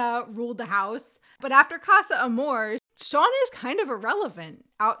Shauna ruled the house. But after Casa Amor, Shauna is kind of irrelevant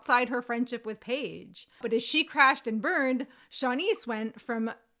outside her friendship with Paige. But as she crashed and burned, Shawnice went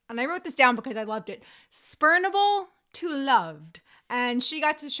from, and I wrote this down because I loved it, spurnable to loved. And she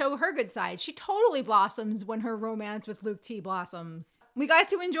got to show her good side. She totally blossoms when her romance with Luke T blossoms. We got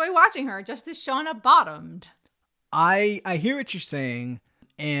to enjoy watching her just as Shauna bottomed. I hear what you're saying,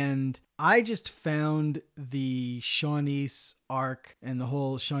 and I just found the Shawnice arc and the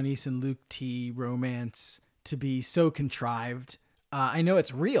whole Shawnice and Luke T romance to be so contrived. I know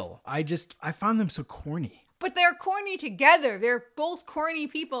it's real. I found them so corny. But they're corny together. They're both corny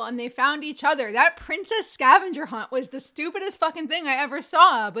people, and they found each other. That princess scavenger hunt was the stupidest fucking thing I ever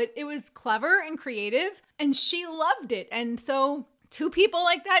saw, but it was clever and creative, and she loved it. And so two people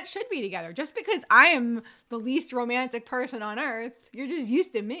like that should be together. Just because I am the least romantic person on earth, you're just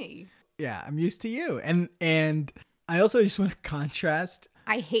used to me. Yeah, I'm used to you. And I also just want to contrast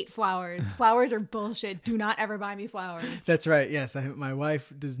I hate flowers. Flowers are bullshit. Do not ever buy me flowers. That's right. Yes. My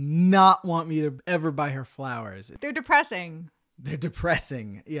wife does not want me to ever buy her flowers. They're depressing. They're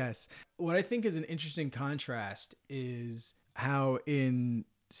depressing. Yes. What I think is an interesting contrast is how in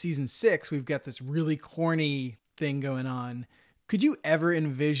season 6, we've got this really corny thing going on. Could you ever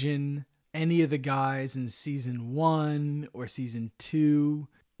envision any of the guys in season 1 or season 2,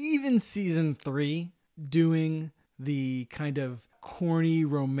 even season 3, doing the kind of corny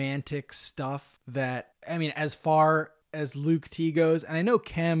romantic stuff that, I mean, as far as Luke T goes, and I know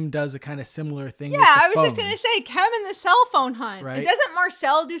Kem does a kind of similar thing. Yeah, I was just going to say Kem and the cell phone hunt. Right? Doesn't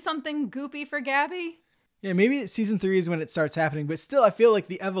Marcel do something goopy for Gabby? Yeah, maybe season 3 is when it starts happening, but still I feel like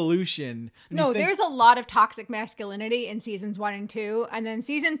the evolution. No, there's a lot of toxic masculinity in seasons 1 and 2. And then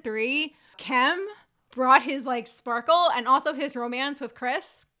season 3, Kem brought his like sparkle and also his romance with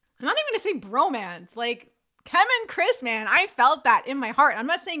Chris. I'm not even going to say bromance. Like, Kem and Chris, man, I felt that in my heart. I'm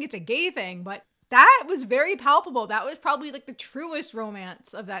not saying it's a gay thing, but that was very palpable. That was probably like the truest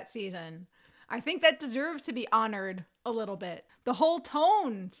romance of that season. I think that deserves to be honored a little bit. The whole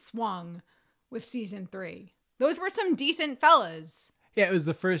tone swung with season 3. Those were some decent fellas. Yeah, it was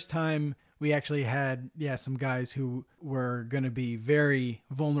the first time we actually had, some guys who were going to be very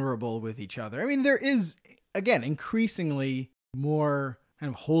vulnerable with each other. I mean, there is, again, increasingly more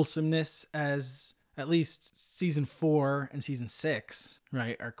kind of wholesomeness as at least season 4 and season 6,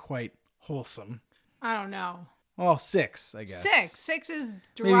 right, are quite wholesome. I don't know. Well, 6, I guess. 6 is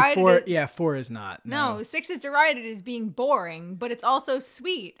derided. Maybe 4, 4 is not. No, 6 is derided as being boring, but it's also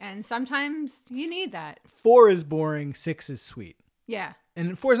sweet, and sometimes you need that. 4 is boring, 6 is sweet. Yeah.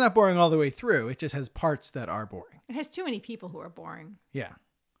 And 4 is not boring all the way through. It just has parts that are boring. It has too many people who are boring. Yeah,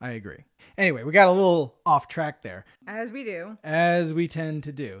 I agree. Anyway, we got a little off track there. As we do. As we tend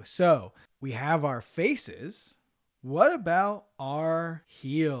to do. So, we have our faces. What about our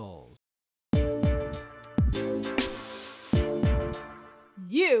heels?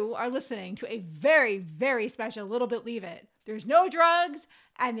 You are listening to a very, very special Little Bit Leave It. There's no drugs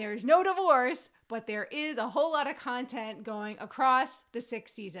and there's no divorce, but there is a whole lot of content going across the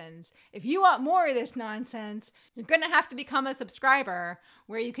 6 seasons. If you want more of this nonsense, you're going to have to become a subscriber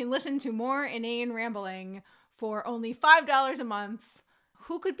where you can listen to more inane rambling for only $5 a month.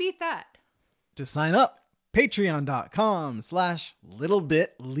 Who could beat that? To sign up,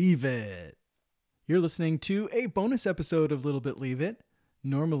 patreon.com/littlebitleaveit. You're listening to a bonus episode of Little Bit Leave It.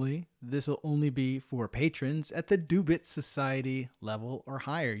 Normally, this will only be for patrons at the Do-Bit Society level or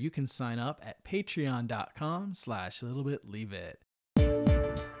higher. You can sign up at patreon.com/littlebitleaveit.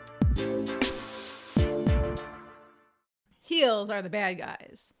 Heels are the bad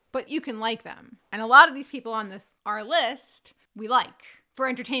guys, but you can like them. And a lot of these people on our list, we like for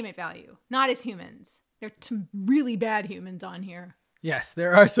entertainment value, not as humans. There are some really bad humans on here. Yes,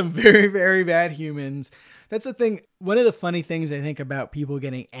 there are some very, very bad humans. That's the thing. One of the funny things I think about people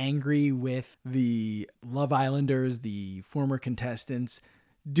getting angry with the Love Islanders, the former contestants,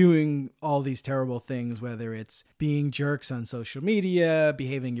 doing all these terrible things, whether it's being jerks on social media,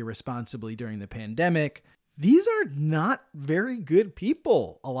 behaving irresponsibly during the pandemic. These are not very good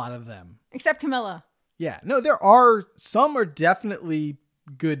people, a lot of them. Except Camilla. Yeah, no, some are definitely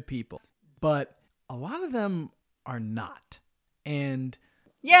good people, but a lot of them are not. And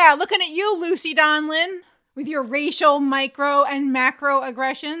yeah, looking at you, Lucy Donlin, with your racial micro and macro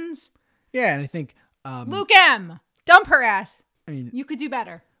aggressions. Yeah, and I think Luke M, dump her ass. I mean, you could do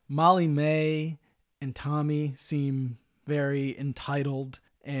better. Molly May and Tommy seem very entitled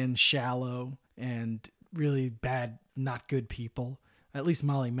and shallow and really bad, not good people. At least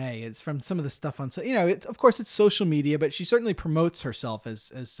Molly May is from some of the stuff on, so of course it's social media, but she certainly promotes herself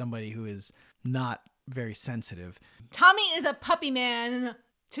as somebody who is not very sensitive. Tommy is a puppy man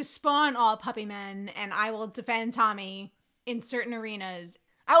to spawn all puppy men, and I will defend Tommy in certain arenas.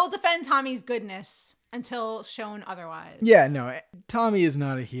 I will defend Tommy's goodness until shown otherwise. Yeah, no, Tommy is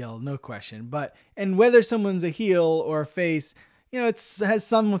not a heel, no question. And whether someone's a heel or a face, it has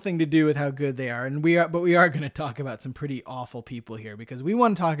something to do with how good they are. And we are going to talk about some pretty awful people here because we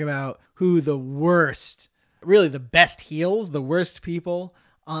want to talk about who the worst, really the best heels, the worst people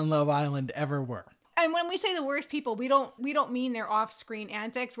on Love Island ever were. And when we say the worst people, we don't mean their off-screen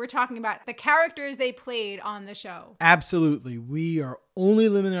antics. We're talking about the characters they played on the show. Absolutely. We are only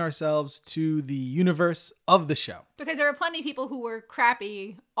limiting ourselves to the universe of the show. Because there are plenty of people who were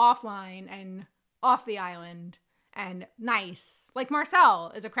crappy offline and off the island and nice. Like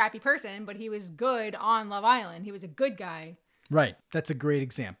Marcel is a crappy person, but he was good on Love Island. He was a good guy. Right. That's a great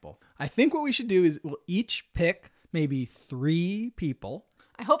example. I think what we should do is we'll each pick maybe 3 people.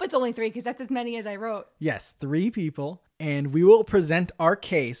 I hope it's only 3 because that's as many as I wrote. Yes, 3 people. and we will present our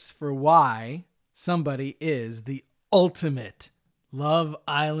case for why somebody is the ultimate Love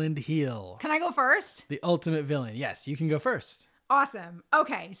Island heel. Can I go first? The ultimate villain. Yes, you can go first. Awesome.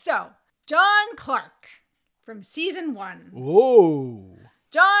 Okay, so John Clark from season 1. Whoa.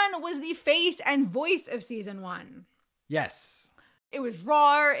 John was the face and voice of season 1. Yes. It was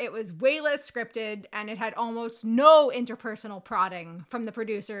raw, it was way less scripted, and it had almost no interpersonal prodding from the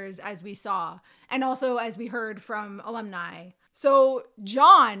producers, as we saw, and also as we heard from alumni. So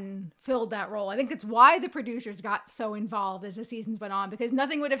John filled that role. I think it's why the producers got so involved as the seasons went on, because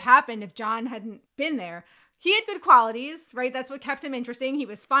nothing would have happened if John hadn't been there. He had good qualities, right? That's what kept him interesting. He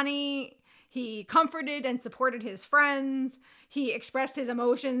was funny. He comforted and supported his friends. He expressed his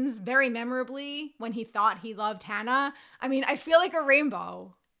emotions very memorably when he thought he loved Hannah. I mean, I feel like a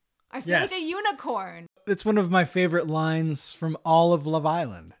rainbow. I feel like a unicorn. It's one of my favorite lines from all of Love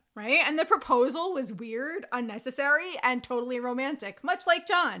Island. Right? And the proposal was weird, unnecessary, and totally romantic, much like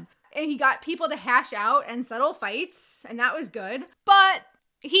John. And he got people to hash out and settle fights, and that was good. But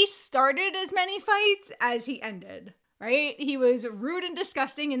he started as many fights as he ended. Right? He was rude and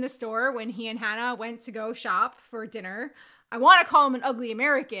disgusting in the store when he and Hannah went to go shop for dinner. I want to call him an ugly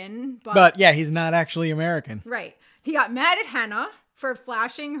American, but yeah, he's not actually American. Right. He got mad at Hannah for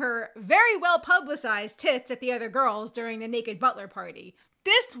flashing her very well publicized tits at the other girls during the naked butler party.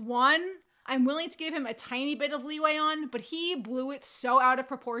 This one, I'm willing to give him a tiny bit of leeway on, but he blew it so out of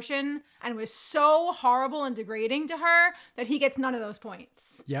proportion and was so horrible and degrading to her that he gets none of those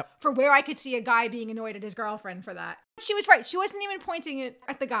points. Yep. For where I could see a guy being annoyed at his girlfriend for that. She was right. She wasn't even pointing it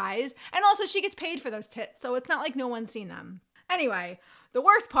at the guys. And also she gets paid for those tits, so it's not like no one's seen them. Anyway, the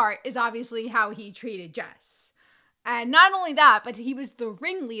worst part is obviously how he treated Jess. And not only that, but he was the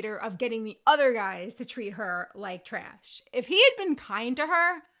ringleader of getting the other guys to treat her like trash. If he had been kind to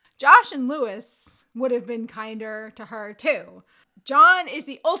her, Josh and Lewis would have been kinder to her too. John is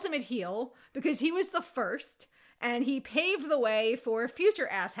the ultimate heel because he was the first, and he paved the way for future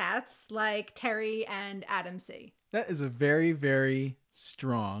asshats like Terry and Adam C. That is a very, very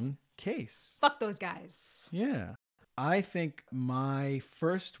strong case. Fuck those guys. Yeah. I think my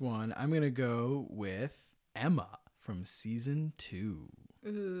first one, I'm going to go with Emma from season 2.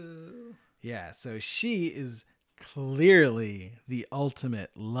 Ooh. Yeah, so she is clearly the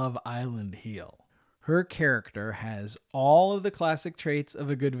ultimate Love Island heel. Her character has all of the classic traits of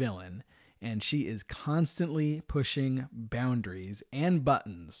a good villain, and she is constantly pushing boundaries and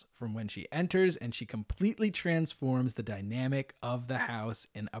buttons from when she enters, and she completely transforms the dynamic of the house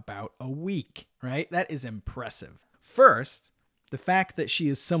in about a week, right? That is impressive. First, the fact that she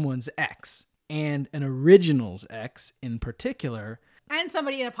is someone's ex, and an original's ex in particular. And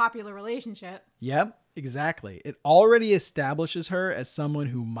somebody in a popular relationship. Yep, exactly. It already establishes her as someone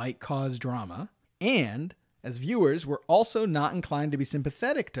who might cause drama. And as viewers, we're also not inclined to be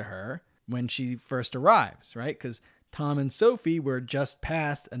sympathetic to her when she first arrives, right? Because Tom and Sophie were just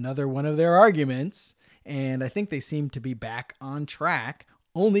past another one of their arguments, and I think they seem to be back on track,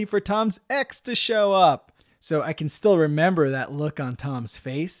 only for Tom's ex to show up. So I can still remember that look on Tom's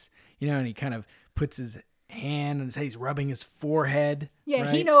face, and he kind of puts his hand and he's rubbing his forehead. Yeah,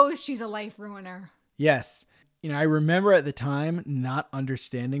 right? He knows she's a life ruiner. Yes. I remember at the time not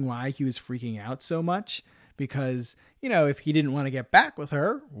understanding why he was freaking out so much because, if he didn't want to get back with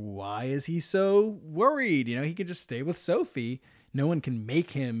her, why is he so worried? He could just stay with Sophie. No one can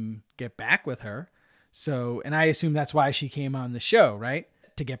make him get back with her. So, and I assume that's why she came on the show, right?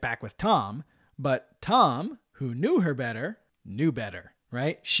 To get back with Tom. But Tom, who knew her better, knew better,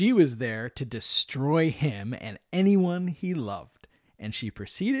 right? She was there to destroy him and anyone he loved. And she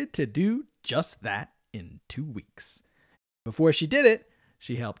proceeded to do just that in 2 weeks. Before she did it,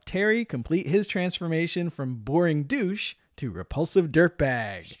 she helped Terry complete his transformation from boring douche to repulsive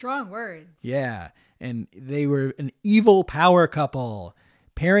dirtbag. Strong words. Yeah, and they were an evil power couple.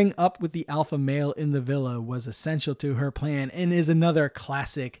 Pairing up with the alpha male in the villa was essential to her plan and is another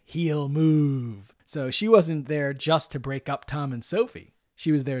classic heel move. So she wasn't there just to break up Tom and Sophie.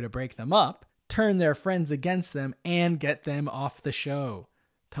 She was there to break them up, turn their friends against them, and get them off the show.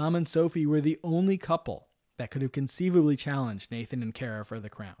 Tom and Sophie were the only couple that could have conceivably challenged Nathan and Kara for the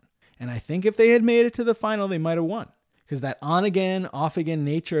crown. And I think if they had made it to the final, they might have won. Because that on-again, off-again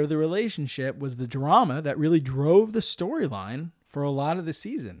nature of the relationship was the drama that really drove the storyline for a lot of the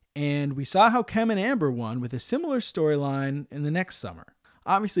season. And we saw how Kem and Amber won with a similar storyline in the next summer.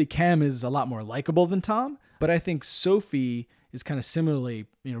 Obviously, Kem is a lot more likable than Tom, but I think Sophie is kind of similarly,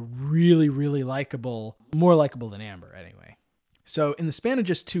 really, really likable, more likable than Amber anyway. So in the span of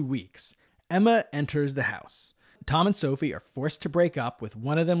just 2 weeks, Emma enters the house. Tom and Sophie are forced to break up with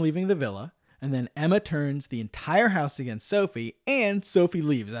one of them leaving the villa. And then Emma turns the entire house against Sophie, and Sophie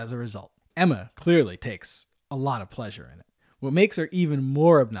leaves as a result. Emma clearly takes a lot of pleasure in it. What makes her even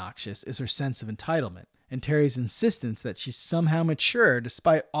more obnoxious is her sense of entitlement, and Terry's insistence that she's somehow mature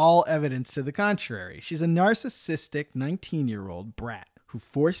despite all evidence to the contrary. She's a narcissistic 19-year-old brat who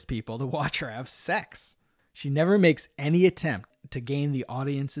forced people to watch her have sex. She never makes any attempt to gain the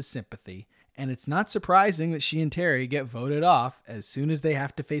audience's sympathy, and it's not surprising that she and Terry get voted off as soon as they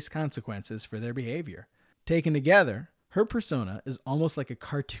have to face consequences for their behavior. Taken together, her persona is almost like a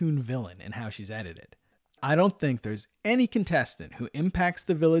cartoon villain in how she's edited. I don't think there's any contestant who impacts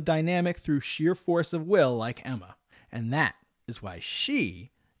the villa dynamic through sheer force of will like Emma, and that is why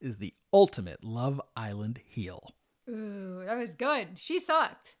she is the ultimate Love Island heel. Ooh, that was good. She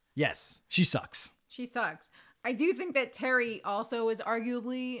sucked. Yes, she sucks. She sucks. I do think that Terry also is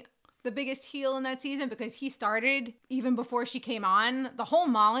arguably the biggest heel in that season because he started even before she came on. The whole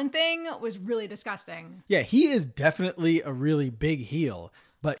Malin thing was really disgusting. Yeah, he is definitely a really big heel.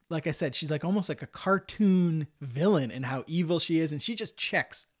 But like I said, she's like almost like a cartoon villain in how evil she is. And she just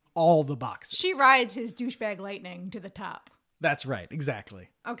checks all the boxes. She rides his douchebag lightning to the top. That's right. Exactly.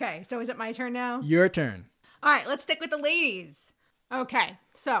 Okay. So is it my turn now? Your turn. All right. Let's stick with the ladies. Okay.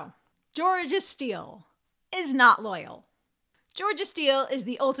 So Georgia Steele is not loyal. Georgia Steele is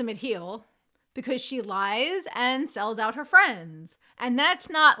the ultimate heel because she lies and sells out her friends. And that's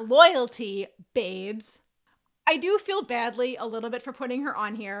not loyalty, babes. I do feel badly a little bit for putting her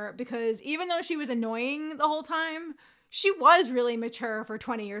on here because even though she was annoying the whole time, she was really mature for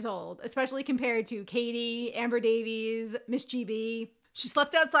 20 years old, especially compared to Katie, Amber Davies, Miss GB. She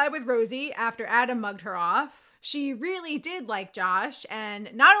slept outside with Rosie after Adam mugged her off. She really did like Josh and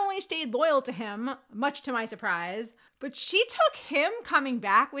not only stayed loyal to him, much to my surprise, but she took him coming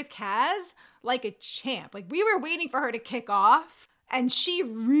back with Kaz like a champ. Like we were waiting for her to kick off and she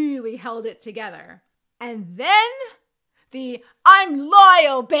really held it together. And then the I'm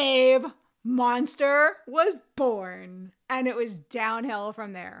loyal, babe monster was born. And it was downhill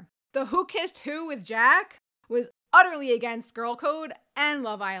from there. The Who Kissed Who with Jack was utterly against girl code and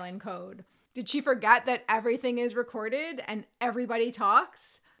Love Island code. Did she forget that everything is recorded and everybody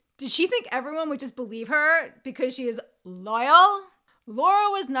talks? Did she think everyone would just believe her because she is loyal? Laura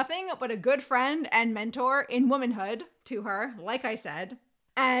was nothing but a good friend and mentor in womanhood to her, like I said.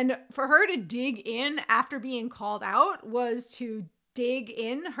 And for her to dig in after being called out was to dig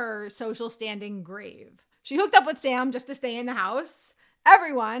in her social standing grave. She hooked up with Sam just to stay in the house.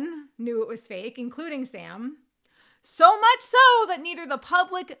 Everyone knew it was fake, including Sam. So much so that neither the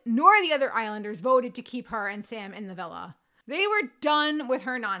public nor the other Islanders voted to keep her and Sam in the villa. They were done with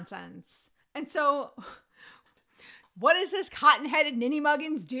her nonsense. And so, what does this cotton-headed Ninny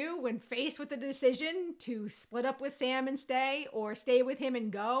Muggins do when faced with the decision to split up with Sam and stay, or stay with him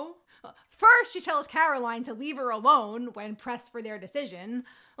and go? First, she tells Caroline to leave her alone when pressed for their decision.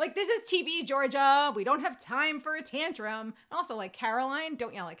 Like, this is TV, Georgia. We don't have time for a tantrum. And also, like, Caroline,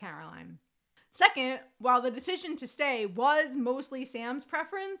 don't yell at Caroline. Second, while the decision to stay was mostly Sam's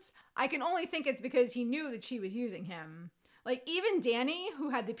preference, I can only think it's because he knew that she was using him. Like, even Danny, who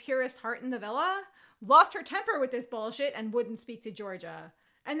had the purest heart in the villa, lost her temper with this bullshit and wouldn't speak to Georgia.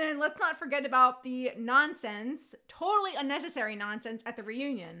 And then let's not forget about the nonsense, totally unnecessary nonsense at the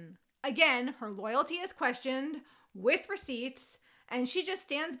reunion. Again, her loyalty is questioned, with receipts, and she just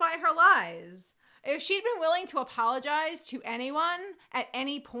stands by her lies. If she'd been willing to apologize to anyone at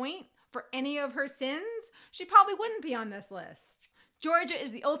any point for any of her sins, she probably wouldn't be on this list. Georgia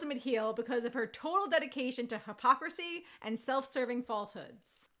is the ultimate heel because of her total dedication to hypocrisy and self-serving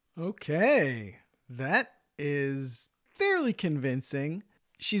falsehoods. Okay, that is fairly convincing.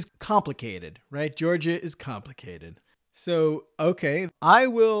 She's complicated, right? Georgia is complicated. So, okay, I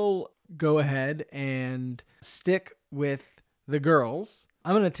will go ahead and stick with the girls.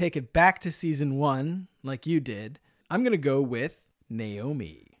 I'm going to take it back to season 1, like you did. I'm going to go with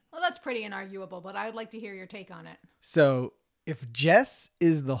Naomi. Well, that's pretty inarguable, but I would like to hear your take on it. So, if Jess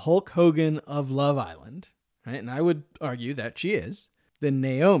is the Hulk Hogan of Love Island, right, and I would argue that she is, then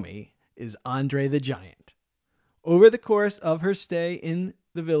Naomi is Andre the Giant. Over the course of her stay in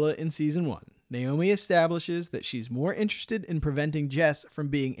the villa in season 1, Naomi establishes that she's more interested in preventing Jess from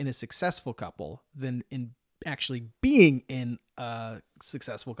being in a successful couple than in actually being in a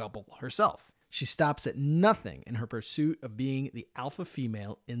successful couple herself. She stops at nothing in her pursuit of being the alpha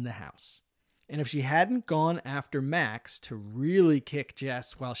female in the house. And if she hadn't gone after Max to really kick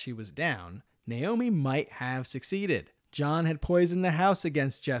Jess while she was down, Naomi might have succeeded. John had poisoned the house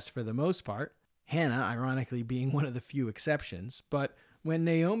against Jess for the most part, Hannah ironically being one of the few exceptions, but when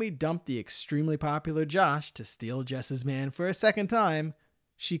Naomi dumped the extremely popular Josh to steal Jess's man for a second time,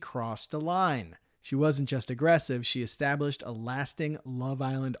 she crossed a line. She wasn't just aggressive, she established a lasting Love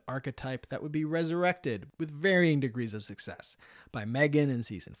Island archetype that would be resurrected with varying degrees of success by Megan in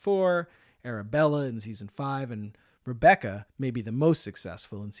season 4, Arabella in season 5, and Rebecca may be the most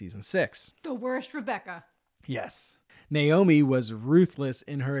successful in season 6. The worst Rebecca. Yes. Naomi was ruthless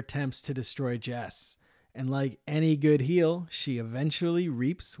in her attempts to destroy Jess. And like any good heel, she eventually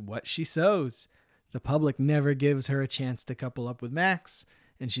reaps what she sows. The public never gives her a chance to couple up with Max,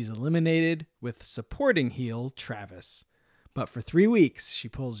 and she's eliminated with supporting heel Travis. But for 3 weeks, she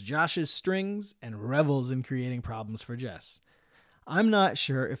pulls Josh's strings and revels in creating problems for Jess. I'm not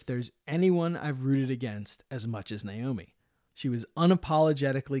sure if there's anyone I've rooted against as much as Naomi. She was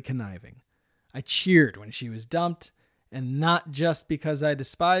unapologetically conniving. I cheered when she was dumped, and not just because I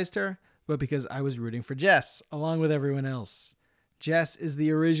despised her, but because I was rooting for Jess, along with everyone else. Jess is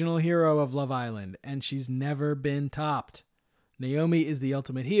the original hero of Love Island, and she's never been topped. Naomi is the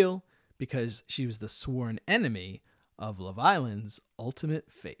ultimate heel because she was the sworn enemy of Love Island's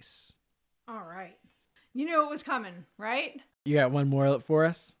ultimate face. All right. You knew it was coming, right? You got one more for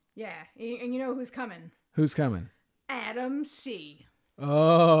us? Yeah, and you know who's coming. Who's coming? Adam C.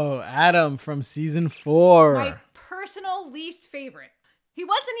 Oh, Adam from season 4. My personal least favorite. He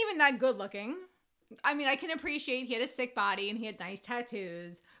wasn't even that good looking. I mean, I can appreciate he had a sick body and he had nice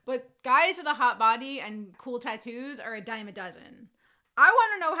tattoos, but guys with a hot body and cool tattoos are a dime a dozen. I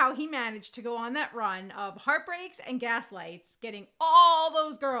want to know how he managed to go on that run of heartbreaks and gaslights, getting all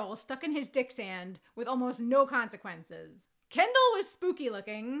those girls stuck in his dick sand with almost no consequences. Kendall was spooky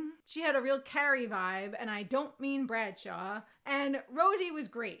looking. She had a real Carrie vibe, and I don't mean Bradshaw. And Rosie was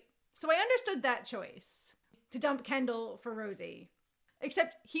great. So I understood that choice, to dump Kendall for Rosie.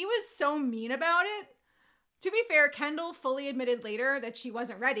 Except he was so mean about it. To be fair, Kendall fully admitted later that she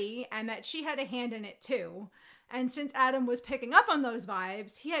wasn't ready and that she had a hand in it too. And since Adam was picking up on those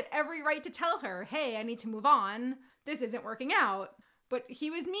vibes, he had every right to tell her, hey, I need to move on. This isn't working out. But he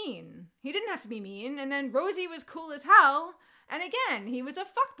was mean. He didn't have to be mean. And then Rosie was cool as hell. And again, he was a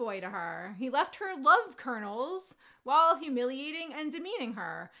fuckboy to her. He left her love kernels while humiliating and demeaning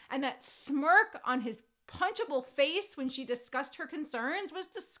her. And that smirk on his punchable face when she discussed her concerns was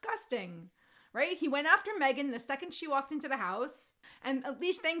disgusting, right? He went after Megan the second she walked into the house, and at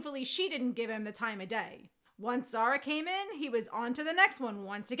least thankfully she didn't give him the time of day. Once Zara came in, he was on to the next one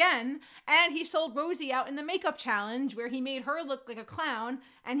once again, and he sold Rosie out in the makeup challenge where he made her look like a clown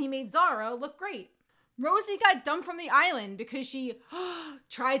and he made Zara look great. Rosie got dumped from the island because she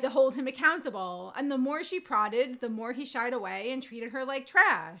tried to hold him accountable, and the more she prodded, the more he shied away and treated her like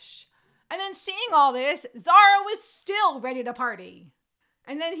trash. And then seeing all this, Zara was still ready to party.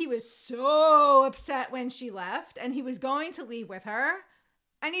 And then he was so upset when she left, and he was going to leave with her,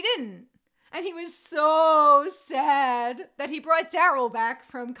 and he didn't. And he was so sad that he brought Daryl back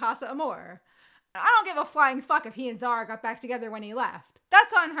from Casa Amor. I don't give a flying fuck if he and Zara got back together when he left.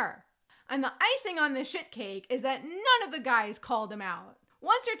 That's on her. And the icing on the shit cake is that none of the guys called him out.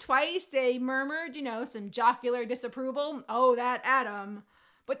 Once or twice they murmured, some jocular disapproval. Oh, that Adam.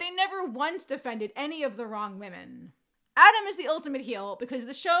 But they never once defended any of the wrong women. Adam is the ultimate heel because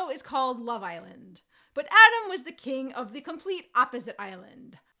the show is called Love Island. But Adam was the king of the complete opposite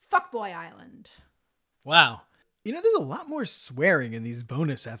island. Fuckboy Island. Wow. There's a lot more swearing in these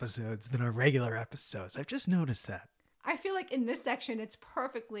bonus episodes than our regular episodes. I've just noticed that. I feel like in this section, it's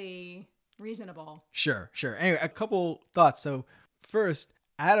perfectly reasonable. Sure. Anyway, a couple thoughts. So first,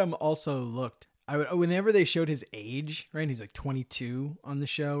 Adam also looked, whenever they showed his age, right? He's like 22 on the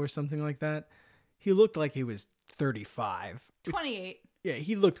show or something like that. He looked like he was 35. 28. Yeah,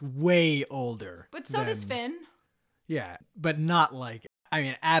 he looked way older. But so does Finn. Yeah, but not like,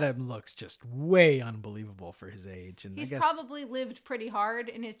 Adam looks just way unbelievable for his age. And he's probably lived pretty hard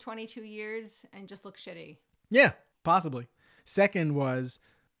in his 22 years and just looks shitty. Yeah, possibly. Second was,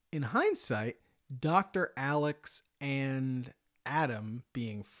 in hindsight, Dr. Alex and Adam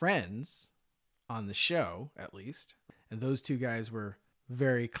being friends on the show, at least, and those two guys were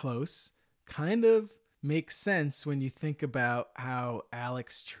very close, kind of makes sense when you think about how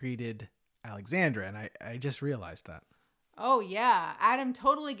Alex treated Alexandra, and I just realized that. Oh, yeah. Adam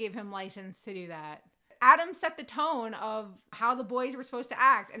totally gave him license to do that. Adam set the tone of how the boys were supposed to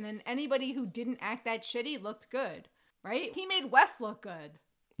act, and then anybody who didn't act that shitty looked good, right? He made Wes look good.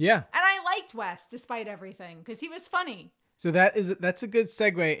 Yeah. And I liked Wes despite everything because he was funny. So that's a good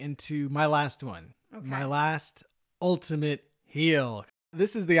segue into my last one. Okay. My last ultimate heel.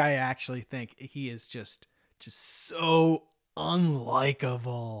 This is the guy I actually think he is just so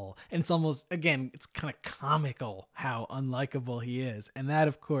unlikable. And it's almost, again, it's kind of comical how unlikable he is. And that,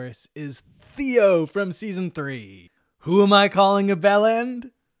 of course, is Theo from season 3. Who am I calling a bellend?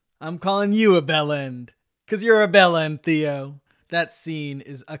 I'm calling you a bellend. Because you're a bellend, Theo. That scene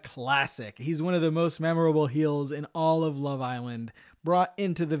is a classic. He's one of the most memorable heels in all of Love Island, brought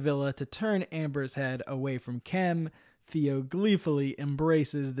into the villa to turn Amber's head away from Kem. Theo gleefully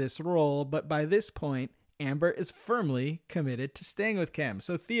embraces this role, but by this point, Amber is firmly committed to staying with Kem.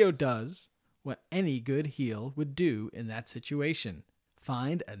 So Theo does what any good heel would do in that situation.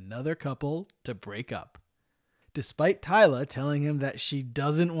 Find another couple to break up. Despite Tyla telling him that she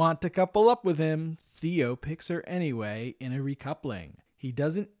doesn't want to couple up with him, Theo picks her anyway in a recoupling. He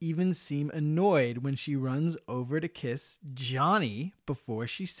doesn't even seem annoyed when she runs over to kiss Johnny before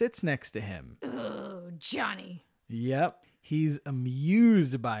she sits next to him. Oh, Johnny. Yep. He's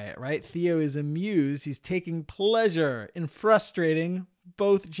amused by it, right? Theo is amused. He's taking pleasure in frustrating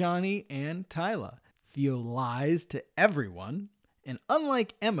both Johnny and Tyla. Theo lies to everyone, and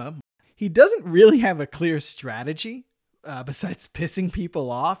unlike Emma, he doesn't really have a clear strategy besides pissing people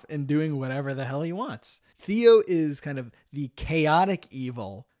off and doing whatever the hell he wants. Theo is kind of the chaotic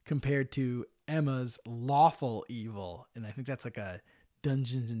evil compared to Emma's lawful evil, and I think that's like a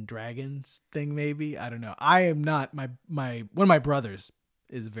Dungeons and Dragons thing, maybe. I don't know. I am not. My one of my brothers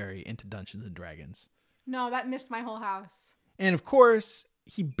is very into Dungeons and Dragons. No, that missed my whole house. And of course,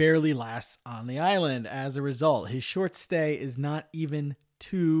 he barely lasts on the island as a result. His short stay is not even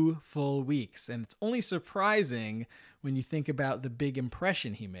 2 full weeks, and it's only surprising when you think about the big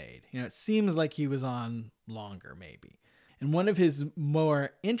impression he made. You know, it seems like he was on longer, maybe. And one of his more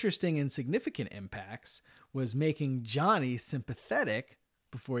interesting and significant impacts was making Johnny sympathetic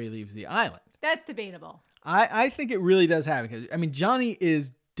before he leaves the island. That's debatable. I think it really does happen. I mean, Johnny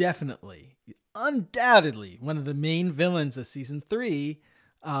is definitely, undoubtedly, one of the main villains of season 3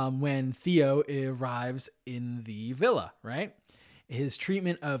 when Theo arrives in the villa, right? His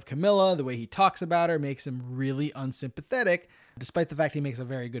treatment of Camilla, the way he talks about her, makes him really unsympathetic, despite the fact he makes a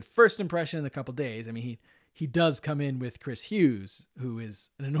very good first impression in a couple days. I mean, he does come in with Chris Hughes, who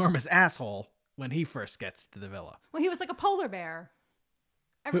is an enormous asshole when he first gets to the villa. Well, he was like a polar bear.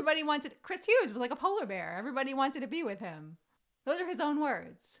 Everybody wanted... Chris Hughes was like a polar bear. Everybody wanted to be with him. Those are his own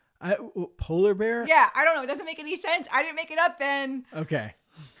words. Polar bear? Yeah, I don't know. It doesn't make any sense. I didn't make it up then. Okay.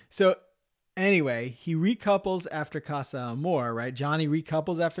 So anyway, he recouples after Casa Amor, right? Johnny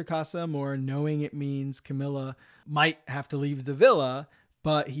recouples after Casa Amor, knowing it means Camilla might have to leave the villa,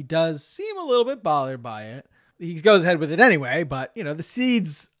 but he does seem a little bit bothered by it. He goes ahead with it anyway, but, you know, the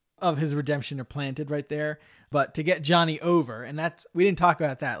seeds of his redemption are planted right there. But to get Johnny over, and that's, we didn't talk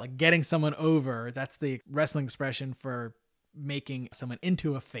about that, like getting someone over, that's the wrestling expression for making someone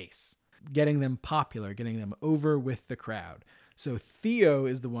into a face, getting them popular, getting them over with the crowd. So Theo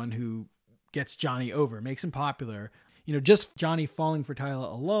is the one who gets Johnny over, makes him popular. You know, just Johnny falling for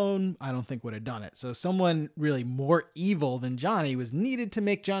Tyla alone, I don't think would have done it. So someone really more evil than Johnny was needed to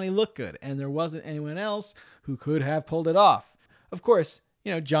make Johnny look good, and there wasn't anyone else who could have pulled it off. Of course,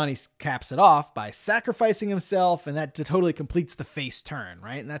 you know, Johnny caps it off by sacrificing himself, and that totally completes the face turn,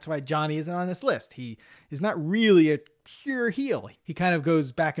 right? And that's why Johnny isn't on this list. He is not really a pure heel. He kind of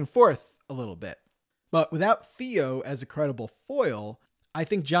goes back and forth a little bit. But without Theo as a credible foil, I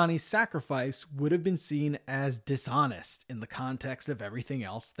think Johnny's sacrifice would have been seen as dishonest in the context of everything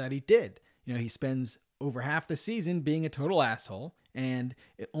else that he did. You know, he spends over half the season being a total asshole, and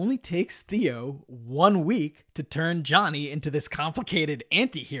it only takes Theo 1 week to turn Johnny into this complicated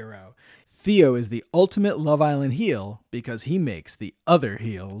anti-hero. Theo is the ultimate Love Island heel because he makes the other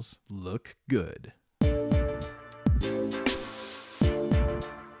heels look good.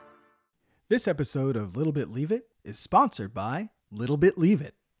 This episode of Little Bit Leave It is sponsored by Little Bit Leave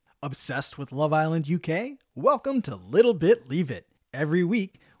It. Obsessed with Love Island UK? Welcome to Little Bit Leave It. Every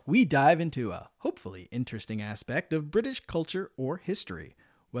week, we dive into a hopefully interesting aspect of British culture or history,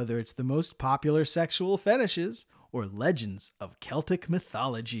 whether it's the most popular sexual fetishes or legends of Celtic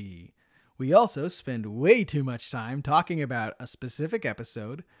mythology. We also spend way too much time talking about a specific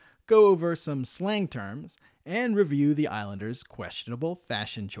episode, go over some slang terms, and review the Islanders' questionable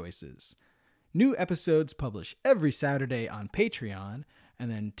fashion choices. New episodes publish every Saturday on Patreon,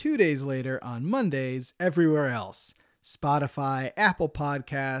 and then 2 days later on Mondays everywhere else. Spotify, Apple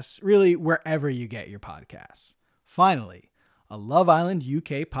Podcasts, really wherever you get your podcasts. Finally, a Love Island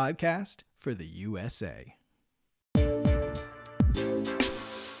UK podcast for the USA.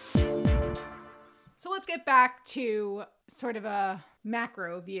 So let's get back to sort of a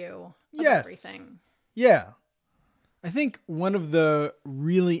macro view of everything. Yeah. I think one of the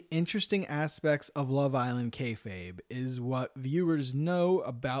really interesting aspects of Love Island kayfabe is what viewers know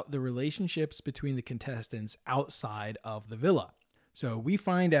about the relationships between the contestants outside of the villa. So we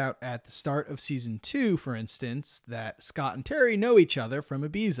find out at the start of season 2, for instance, that Scott and Terry know each other from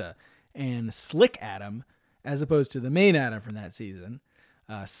Ibiza, and Slick Adam, as opposed to the main Adam from that season,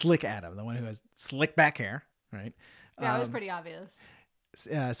 Slick Adam, the one who has slick back hair, right? Yeah, that was pretty obvious.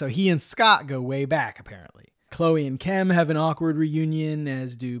 So he and Scott go way back, apparently. Chloe and Kem have an awkward reunion,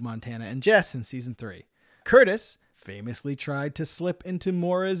 as do Montana and Jess in season 3. Curtis famously tried to slip into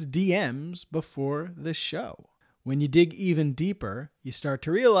Maura's DMs before the show. When you dig even deeper, you start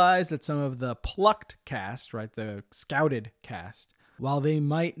to realize that some of the plucked cast, right, the scouted cast, while they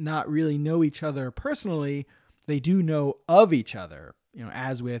might not really know each other personally, they do know of each other,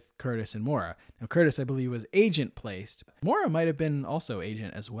 as with Curtis and Maura. Now, Curtis, I believe, was agent placed. Maura might have been also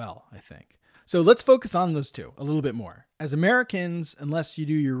agent as well, I think. So let's focus on those two a little bit more. As Americans, unless you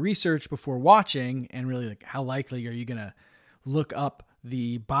do your research before watching, and really how likely are you going to look up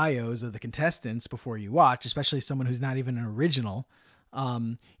the bios of the contestants before you watch, especially someone who's not even an original,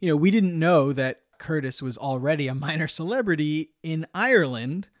 we didn't know that Curtis was already a minor celebrity in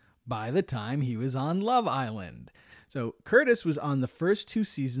Ireland by the time he was on Love Island. So Curtis was on the first 2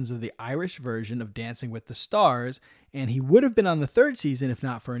 seasons of the Irish version of Dancing with the Stars, and he would have been on the 3rd season if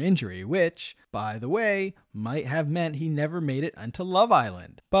not for an injury, which, by the way, might have meant he never made it onto Love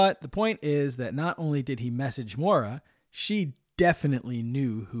Island. But the point is that not only did he message Maura, she definitely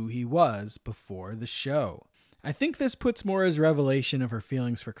knew who he was before the show. I think this puts Maura's revelation of her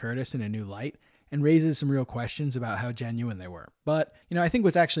feelings for Curtis in a new light and raises some real questions about how genuine they were. But, I think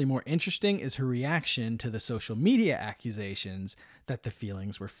what's actually more interesting is her reaction to the social media accusations that the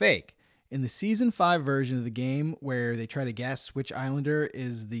feelings were fake. In the season 5 version of the game, where they try to guess which Islander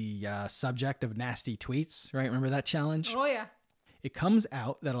is the subject of nasty tweets, right? Remember that challenge? Oh, yeah. It comes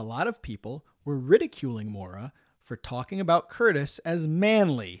out that a lot of people were ridiculing Maura for talking about Curtis as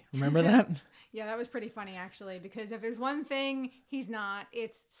manly. Remember that? Yeah, that was pretty funny, actually, because if there's one thing he's not,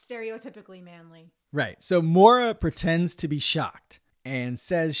 it's stereotypically manly. Right. So Maura pretends to be shocked and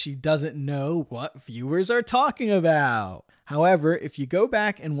says she doesn't know what viewers are talking about. However, if you go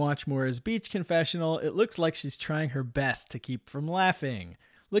back and watch Maura's beach confessional, it looks like she's trying her best to keep from laughing.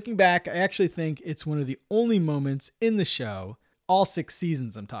 Looking back, I actually think it's one of the only moments in the show, all 6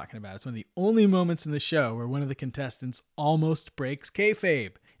 seasons I'm talking about, it's one of the only moments in the show where one of the contestants almost breaks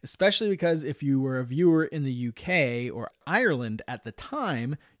kayfabe. Especially because if you were a viewer in the UK or Ireland at the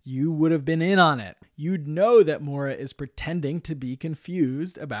time, you would have been in on it. You'd know that Maura is pretending to be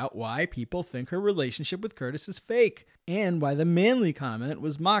confused about why people think her relationship with Curtis is fake, and why the manly comment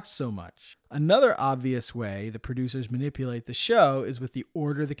was mocked so much. Another obvious way the producers manipulate the show is with the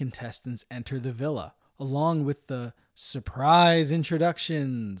order the contestants enter the villa, along with the surprise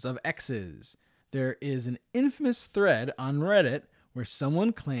introductions of exes. There is an infamous thread on Reddit where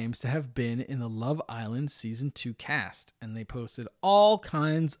someone claims to have been in the Love Island Season 2 cast, and they posted all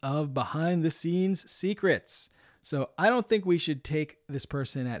kinds of behind-the-scenes secrets. So I don't think we should take this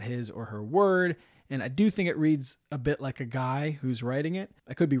person at his or her word, and I do think it reads a bit like a guy who's writing it.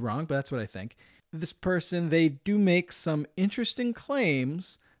 I could be wrong, but that's what I think. This person, they do make some interesting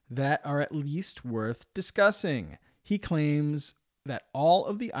claims that are at least worth discussing. He claims that all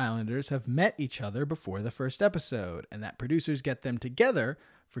of the Islanders have met each other before the first episode, and that producers get them together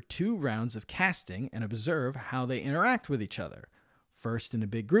for 2 rounds of casting and observe how they interact with each other. First in a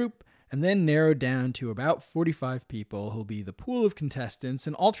big group, and then narrowed down to about 45 people who'll be the pool of contestants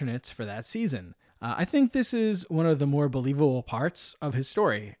and alternates for that season. I think this is one of the more believable parts of his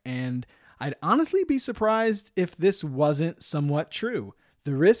story, and I'd honestly be surprised if this wasn't somewhat true.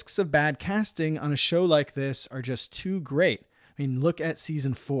 The risks of bad casting on a show like this are just too great. I mean, look at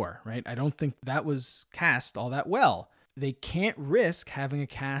season 4, right? I don't think that was cast all that well. They can't risk having a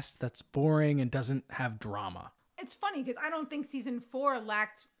cast that's boring and doesn't have drama. It's funny because I don't think season 4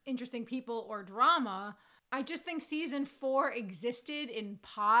 lacked interesting people or drama. I just think season 4 existed in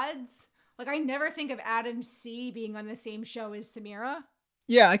pods. Like, I never think of Adam C being on the same show as Samira.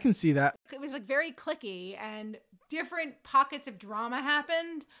 Yeah, I can see that. It was like very cliquey and different pockets of drama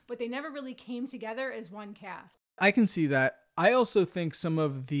happened, but they never really came together as one cast. I can see that. I also think some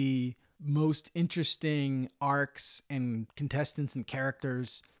of the most interesting arcs and contestants and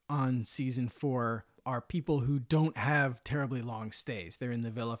characters on season 4 are people who don't have terribly long stays. They're in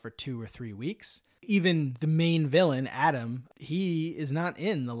the villa for 2 or 3 weeks. Even the main villain, Adam, he is not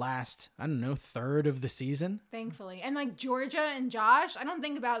in the last, third of the season. Thankfully. And like Georgia and Josh, I don't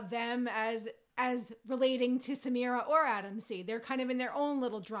think about them as relating to Samira or Adam C. They're kind of in their own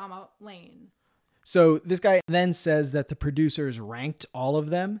little drama lane. So this guy then says that the producers ranked all of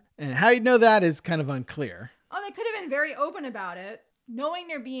them, and how you know that is kind of unclear. Oh, they could have been very open about it. Knowing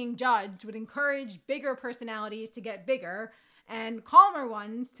they're being judged would encourage bigger personalities to get bigger, and calmer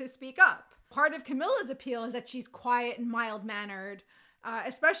ones to speak up. Part of Camilla's appeal is that she's quiet and mild-mannered,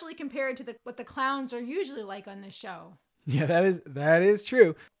 especially compared to what the clowns are usually like on this show. Yeah, that is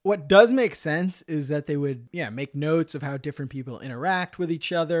true. What does make sense is that they would, make notes of how different people interact with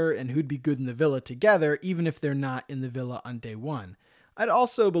each other and who'd be good in the villa together, even if they're not in the villa on day one. I'd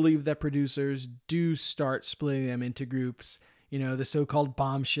also believe that producers do start splitting them into groups, the so-called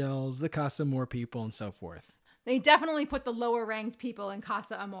bombshells, the Casa Amor people, and so forth. They definitely put the lower ranked people in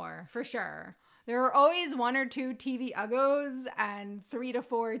Casa Amor, for sure. There are always 1 or 2 TV uggos and 3 to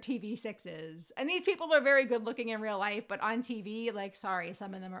 4 TV sixes. And these people are very good looking in real life, but on TV, sorry,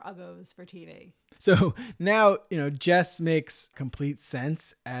 some of them are uggos for TV. So now, Jess makes complete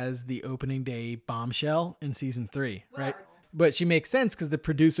sense as the opening day bombshell in season 3, right? But she makes sense because the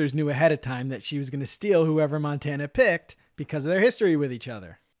producers knew ahead of time that she was going to steal whoever Montana picked because of their history with each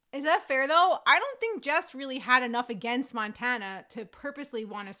other. Is that fair, though? I don't think Jess really had enough against Montana to purposely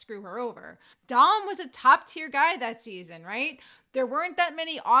want to screw her over. Dom was a top-tier guy that season, right? There weren't that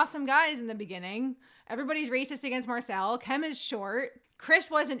many awesome guys in the beginning. Everybody's racist against Marcel. Kem is short. Chris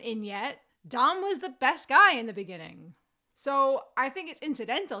wasn't in yet. Dom was the best guy in the beginning. So I think it's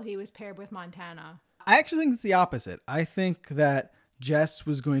incidental he was paired with Montana. I actually think it's the opposite. I think that Jess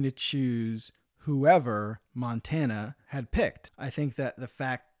was going to choose whoever Montana had picked. I think that the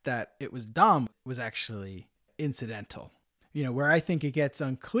fact that it was Dom was actually incidental. Where I think it gets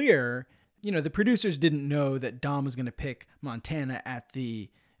unclear, the producers didn't know that Dom was going to pick Montana at the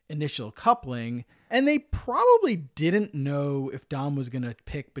initial coupling, and they probably didn't know if Dom was going to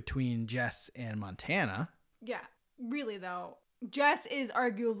pick between Jess and Montana. Yeah, really though. Jess is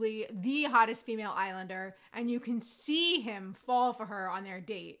arguably the hottest female islander, and you can see him fall for her on their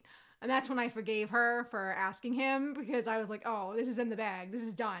date. And that's when I forgave her for asking him, because I was like, oh, this is in the bag. This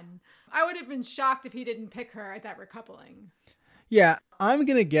is done. I would have been shocked if he didn't pick her at that recoupling. Yeah, I'm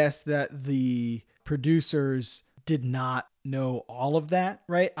going to guess that the producers did not know all of that,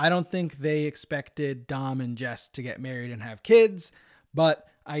 right? I don't think they expected Dom and Jess to get married and have kids, but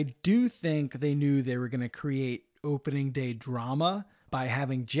I do think they knew they were going to create opening day drama by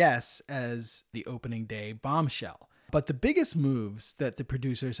having Jess as the opening day bombshell. But the biggest moves that the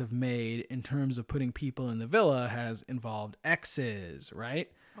producers have made in terms of putting people in the villa has involved exes,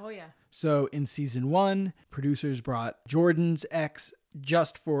 right? Oh, yeah. So in season 1, producers brought Jordan's ex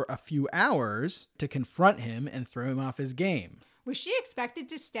just for a few hours to confront him and throw him off his game. Was she expected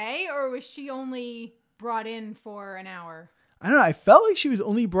to stay, or was she only brought in for an hour? I don't know. I felt like she was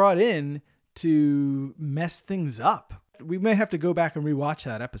only brought in to mess things up. We may have to go back and rewatch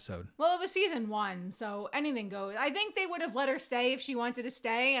that episode. Well, it was season 1, so anything goes. I think they would have let her stay if she wanted to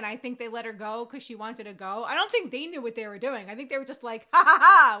stay, and I think they let her go because she wanted to go. I don't think they knew what they were doing. I think they were just like, ha ha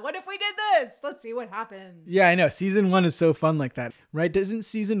ha, what if we did this? Let's see what happens. Yeah, I know. Season 1 is so fun like that, right? Isn't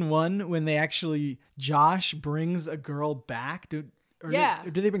season 1 when they actually, Josh brings a girl back? Do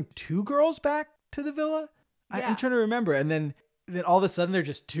they bring 2 girls back to the villa? Yeah. I'm trying to remember. And then all of a sudden, they're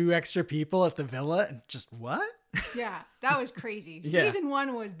just 2 extra people at the villa. And just what? Yeah, that was crazy. Yeah. Season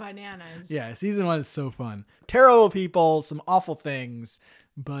 1 was bananas. Yeah, season 1 is so fun. Terrible people, some awful things,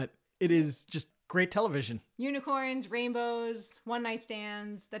 but it is just great television. Unicorns, rainbows, one-night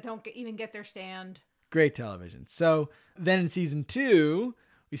stands that don't even get their stand. Great television. So then in season 2,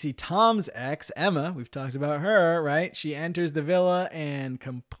 we see Tom's ex, Emma. We've talked about her, right? She enters the villa and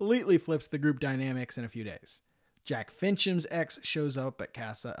completely flips the group dynamics in a few days. Jack Fincham's ex shows up at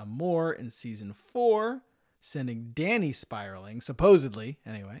Casa Amor in season 4, sending Danny spiraling, supposedly,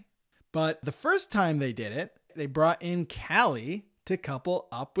 anyway. But the first time they did it, they brought in Callie to couple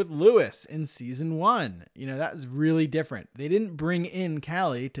up with Lewis in season 1. That was really different. They didn't bring in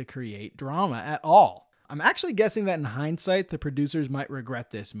Callie to create drama at all. I'm actually guessing that in hindsight, the producers might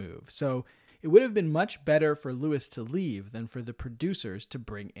regret this move. So it would have been much better for Lewis to leave than for the producers to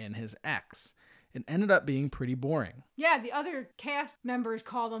bring in his ex. It ended up being pretty boring. Yeah, the other cast members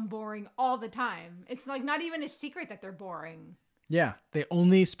call them boring all the time. It's not even a secret that they're boring. Yeah, they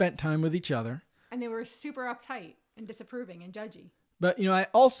only spent time with each other. And they were super uptight and disapproving and judgy. But, I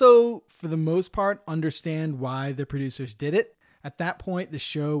also, for the most part, understand why the producers did it. At that point, the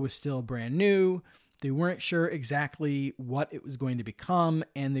show was still brand new. They weren't sure exactly what it was going to become.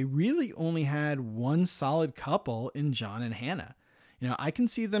 And they really only had one solid couple in John and Hannah. I can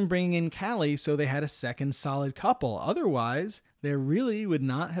see them bringing in Callie so they had a second solid couple. Otherwise, there really would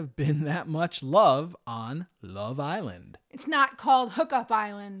not have been that much love on Love Island. It's not called Hookup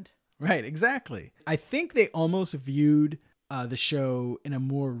Island. Right, exactly. I think they almost viewed the show in a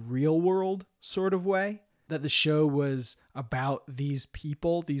more real world sort of way. That the show was about these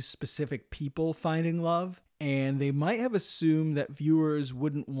people, these specific people finding love. and they might have assumed that viewers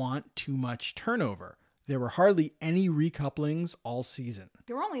wouldn't want too much turnover. There were hardly any recouplings all season.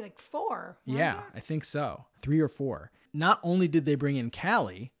 There were only like 4. Yeah, I think so. 3 or 4. Not only did they bring in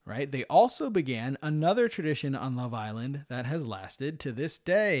Callie, right? They also began another tradition on Love Island that has lasted to this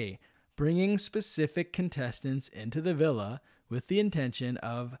day, bringing specific contestants into the villa with the intention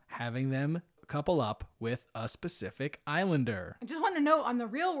of having them couple up with a specific islander. I just want to note on the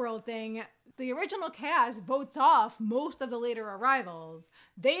real world thing, the original cast votes off most of the later arrivals.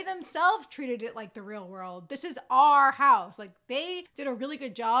 They themselves treated it like the real world. This is our house. Like, they did a really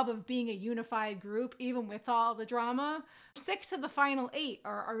good job of being a unified group, even with all the drama. 6 of the final 8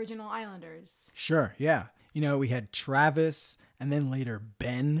 are original islanders. Sure, yeah. You know, we had Travis and then later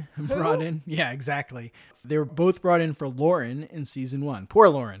Ben brought in. Yeah, exactly. They were both brought in for Lauren in season 1. Poor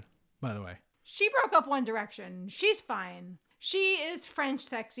Lauren, by the way. She broke up One Direction. She's fine. She is French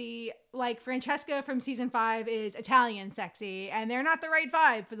sexy, like Francesca from season 5 is Italian sexy, and they're not the right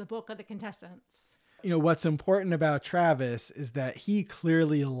vibe for the bulk of the contestants. You know, what's important about Travis is that he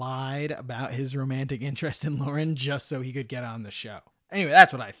clearly lied about his romantic interest in Lauren just so he could get on the show. Anyway,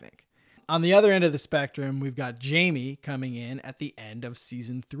 that's what I think. On the other end of the spectrum, we've got Jamie coming in at the end of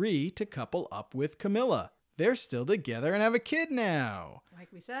season 3 to couple up with Camilla. They're still together and have a kid now. Like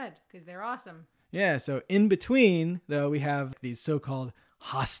we said, because they're awesome. Yeah, so in between, though, we have these so-called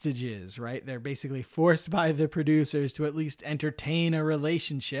hostages, right? They're basically forced by the producers to at least entertain a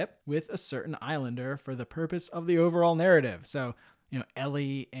relationship with a certain islander for the purpose of the overall narrative. So, you know,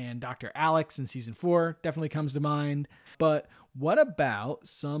 Ellie and Dr. Alex in season 4 definitely comes to mind. But what about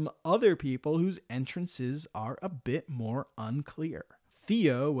some other people whose entrances are a bit more unclear?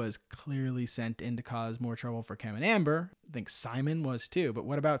 Theo was clearly sent in to cause more trouble for Cam and Amber. I think Simon was too. But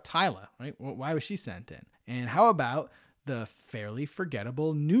what about Tyla, right? Why was she sent in? And how about the fairly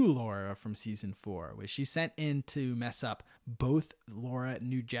forgettable new Laura from season 4? Was she sent in to mess up both Laura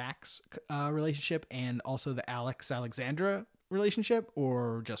New Jack's relationship and also the Alex Alexandra relationship?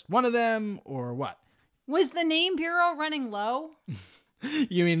 Or just one of them? Or what? Was the name bureau running low?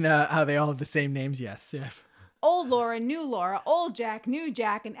 You mean how they all have the same names? Yes. Yeah. Old Laura, old Jack, new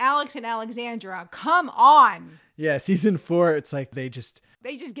Jack, and Alex and Alexandra. Come on. Yeah, season 4, it's like they just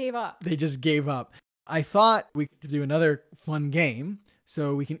gave up. They just gave up. I thought we could do another fun game.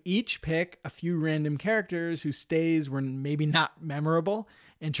 So we can each pick a few random characters whose stays were maybe not memorable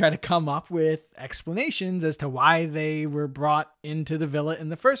and try to come up with explanations as to why they were brought into the villa in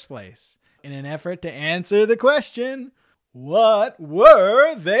the first place. In an effort to answer the question, what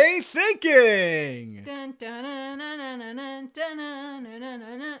were they thinking?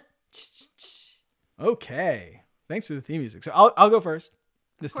 Okay. Thanks for the theme music. So I'll go first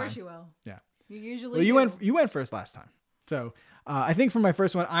this time. Of course you will. Yeah. You usually Well, do. you went first last time. So I think for my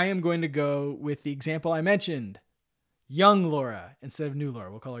first one, I am going to go with the example I mentioned. Young Laura instead of new Laura.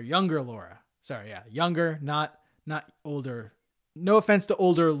 We'll call her younger Laura. Sorry, yeah. Younger, not older. No offense to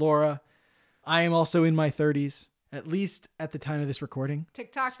older Laura. I am also in my 30s. At least at the time of this recording.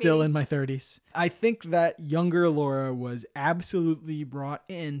 TikTok. Still in my 30s. I think that younger Laura was absolutely brought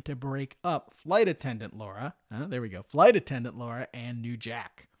in to break up Flight Attendant Laura. There we go. Flight Attendant Laura and New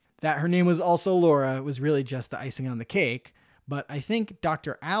Jack. That her name was also Laura was really just the icing on the cake. But I think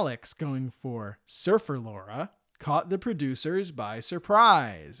Dr. Alex going for Surfer Laura caught the producers by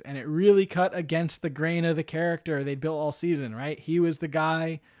surprise. And it really cut against the grain of the character they'd built all season, right? He was the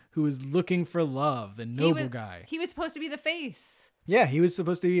guy who was looking for love, the noble guy. He was supposed to be the face. Yeah, he was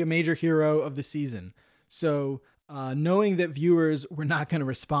supposed to be a major hero of the season. So knowing that viewers were not going to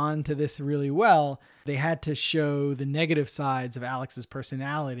respond to this really well, they had to show the negative sides of Alex's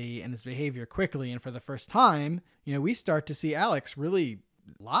personality and his behavior quickly. And for the first time, you know, we start to see Alex really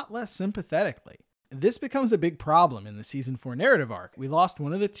a lot less sympathetically. This becomes a big problem in the season 4 narrative arc. We lost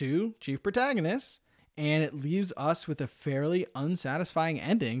one of the 2 chief protagonists. And it leaves us with a fairly unsatisfying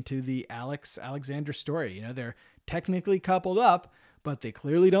ending to the Alex Alexandra story. You know, they're technically coupled up, but they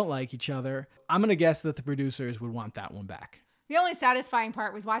clearly don't like each other. I'm going to guess that the producers would want that one back. The only satisfying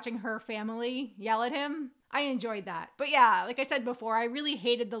part was watching her family yell at him. I enjoyed that. But yeah, like I said before, I really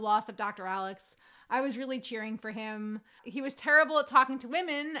hated the loss of Dr. Alex. I was really cheering for him. He was terrible at talking to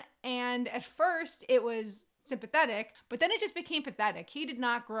women, and at first it was sympathetic, but then it just became pathetic. He did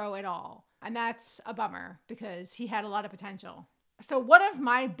not grow at all. And that's a bummer because he had a lot of potential. So one of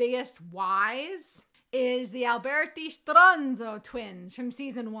my biggest whys is the Alberti Stronzo twins from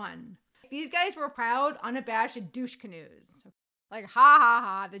season 1. These guys were proud, unabashed douche canoes. Like, ha ha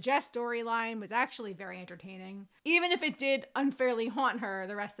ha, the Jess storyline was actually very entertaining. Even if it did unfairly haunt her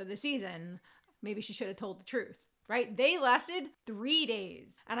the rest of the season, maybe she should have told the truth. right? They lasted 3 days.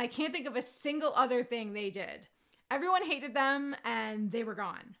 And I can't think of a single other thing they did. Everyone hated them and they were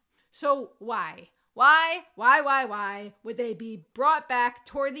gone. So why? Why would they be brought back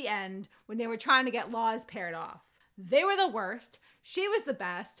toward the end when they were trying to get Laws paired off? They were the worst. She was the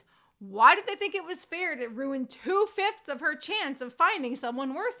best. Why did they think it was fair to ruin 2/5 of her chance of finding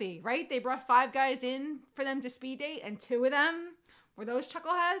someone worthy, right? They brought 5 guys in for them to speed date, and 2 of them were those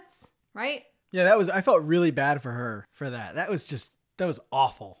chuckleheads, right? Yeah, I felt really bad for her for that. That was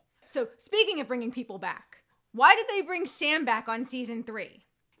awful. So speaking of bringing people back, why did they bring Sam back on season 3?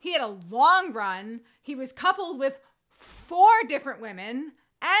 He had a long run. He was coupled with 4 different women,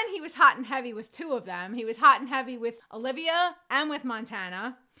 and he was hot and heavy with 2 of them. He was hot and heavy with Olivia and with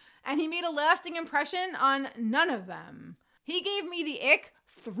Montana. And he made a lasting impression on none of them. He gave me the ick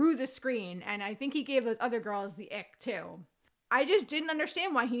through the screen, and I think he gave those other girls the ick too. I just didn't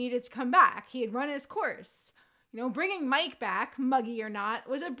understand why he needed to come back. He had run his course. Bringing Mike back, muggy or not,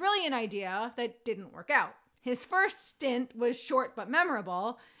 was a brilliant idea that didn't work out. His first stint was short but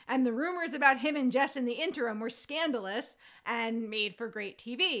memorable, and the rumors about him and Jess in the interim were scandalous and made for great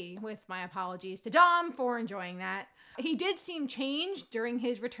TV, with my apologies to Dom for enjoying that. He did seem changed during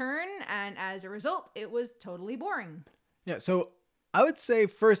his return, and as a result, it was totally boring. Yeah, so I would say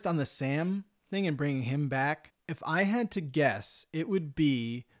first on the Sam thing and bringing him back, if I had to guess, it would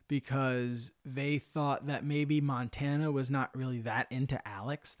be because they thought that maybe Montana was not really that into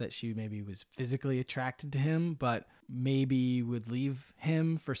Alex, that she maybe was physically attracted to him, but maybe would leave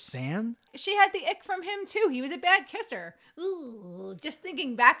him for Sam. She had the ick from him too. He was a bad kisser. Ooh, just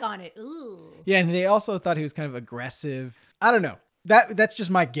thinking back on it. Ooh. Yeah, and they also thought he was kind of aggressive. I don't know. That's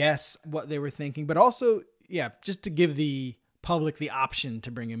just my guess, what they were thinking. But also, yeah, just to give the public the option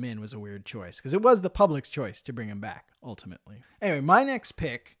to bring him in was a weird choice, because it was the public's choice to bring him back, ultimately. Anyway, my next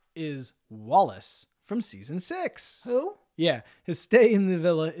pick is Wallace from season 6. Who? Yeah, his stay in the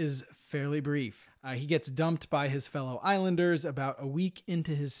villa is fairly brief. He gets dumped by his fellow islanders about a week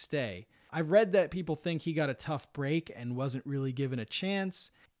into his stay. I've read that people think he got a tough break and wasn't really given a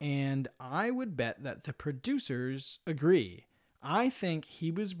chance, and I would bet that the producers agree. I think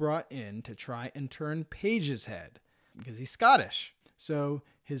he was brought in to try and turn Paige's head, because he's Scottish. So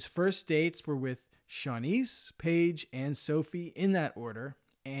his first dates were with Shawnice, Paige, and Sophie in that order,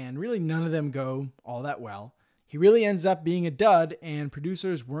 and really none of them go all that well. He really ends up being a dud, and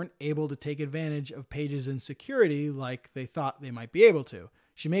producers weren't able to take advantage of Paige's insecurity like they thought they might be able to.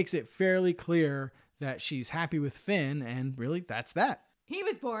 She makes it fairly clear that she's happy with Finn, and really, that's that. He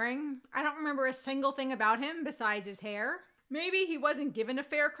was boring. I don't remember a single thing about him besides his hair. Maybe he wasn't given a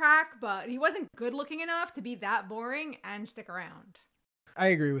fair crack, but he wasn't good looking enough to be that boring and stick around. I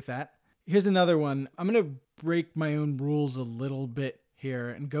agree with that. Here's another one. I'm going to break my own rules a little bit here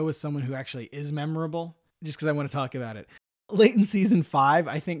and go with someone who actually is memorable, just because I want to talk about it. Late in season 5,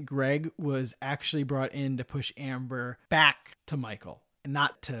 I think Greg was actually brought in to push Amber back to Michael and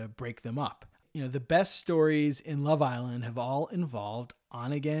not to break them up. The best stories in Love Island have all involved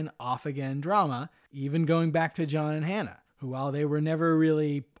on-again, off-again drama, even going back to John and Hannah, who, while they were never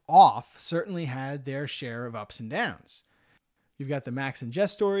really off, certainly had their share of ups and downs. You've got the Max and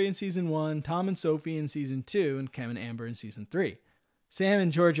Jess story in season 1, Tom and Sophie in season 2, and Kim and Amber in season 3. Sam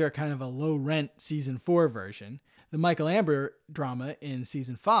and Georgia are kind of a low-rent season 4 version. The Michael Amber drama in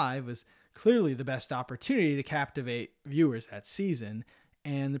season 5 was clearly the best opportunity to captivate viewers that season,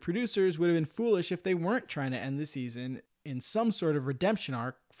 and the producers would have been foolish if they weren't trying to end the season in some sort of redemption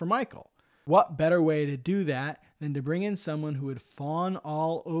arc for Michael. What better way to do that than to bring in someone who would fawn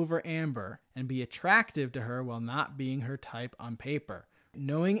all over Amber and be attractive to her while not being her type on paper?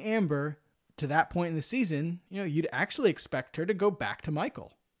 Knowing Amber, to that point in the season, you'd actually expect her to go back to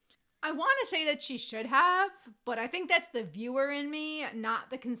Michael. I want to say that she should have, but I think that's the viewer in me,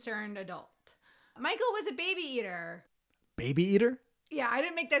 not the concerned adult. Michael was a baby eater. Baby eater? Yeah, I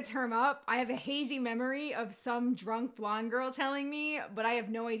didn't make that term up. I have a hazy memory of some drunk blonde girl telling me, but I have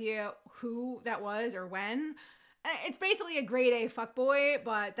no idea who that was or when. It's basically a grade A fuckboy,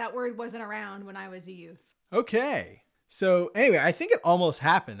 but that word wasn't around when I was a youth. Okay. So anyway, I think it almost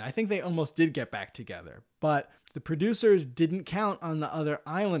happened. I think they almost did get back together, but the producers didn't count on the other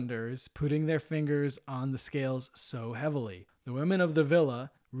islanders putting their fingers on the scales so heavily. The women of the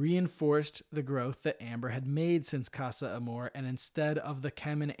villa reinforced the growth that Amber had made since Casa Amor, and instead of the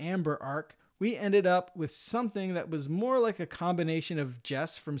Kim and Amber arc, we ended up with something that was more like a combination of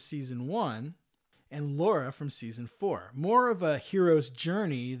Jess from season 1 and Laura from season 4. More of a hero's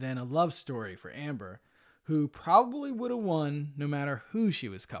journey than a love story for Amber, who probably would have won no matter who she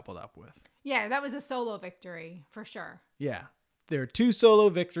was coupled up with. Yeah, that was a solo victory, for sure. Yeah. there are 2 solo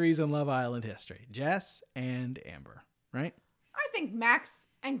victories in Love Island history, Jess and Amber, right? I think Max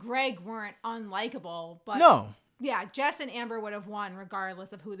and Greg weren't unlikable, but no. Yeah, Jess and Amber would have won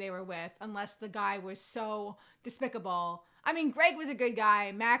regardless of who they were with, unless the guy was so despicable. I mean, Greg was a good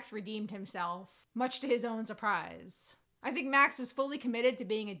guy. Max redeemed himself, much to his own surprise. I think Max was fully committed to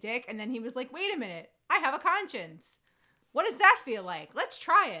being a dick, and then he was like, wait a minute, I have a conscience. What does that feel like? Let's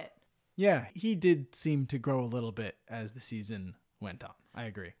try it. Yeah, he did seem to grow a little bit as the season went on. I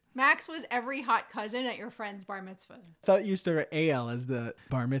agree. Max was every hot cousin at your friend's bar mitzvah. I thought you used to Eyal as the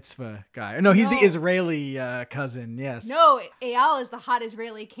bar mitzvah guy. No, he's the Israeli cousin, yes. No, Eyal is the hot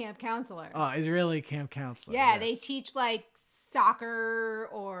Israeli camp counselor. Oh, Israeli camp counselor. Yeah, yes. They teach like soccer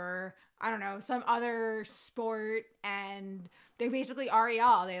or, I don't know, some other sport, and they basically are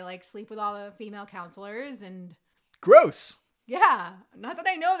Eyal. They like sleep with all the female counselors and... Gross. Yeah, not that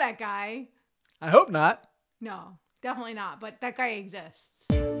I know that guy. I hope not. No, definitely not, but that guy exists.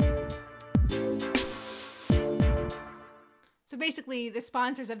 So basically, the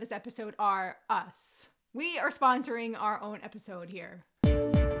sponsors of this episode are us. We are sponsoring our own episode here.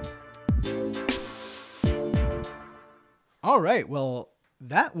 All right, well,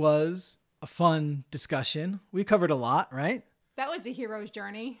 that was a fun discussion. We covered a lot, right? That was a hero's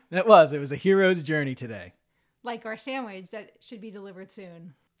journey. It was a hero's journey today. Like our sandwich that should be delivered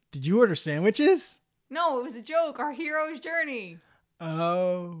soon. Did you order sandwiches? No, it was a joke. Our hero's journey.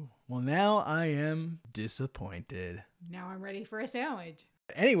 Oh, well, now I am disappointed. Now I'm ready for a sandwich.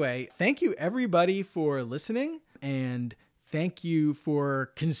 Anyway, thank you everybody for listening, and thank you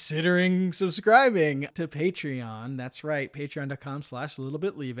for considering subscribing to Patreon. That's right,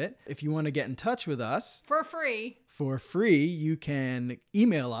 patreon.com/littlebitleaveit. If you want to get in touch with us for free, you can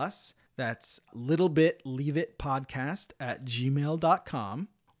email us. That's littlebitleaveitpodcast@gmail.com.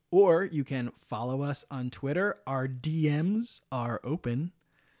 Or you can follow us on Twitter. Our DMs are open.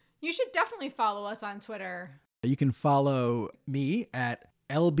 You should definitely follow us on Twitter. You can follow me at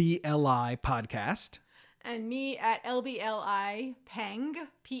LBLI Podcast. And me at LBLI Peng,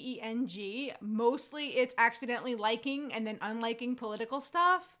 P-E-N-G. Mostly it's accidentally liking and then unliking political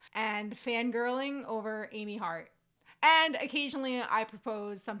stuff and fangirling over Amy Hart. And occasionally I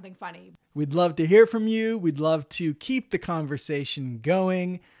propose something funny. We'd love to hear from you. We'd love to keep the conversation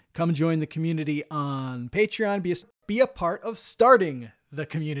going. Come join the community on Patreon. Be a part of starting the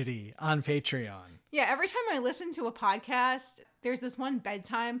community on Patreon. Yeah, every time I listen to a podcast, there's this one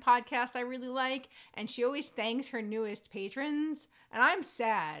bedtime podcast I really like, and she always thanks her newest patrons, and I'm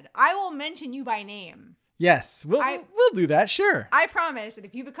sad. I will mention you by name. Yes, we'll do that, sure. I promise that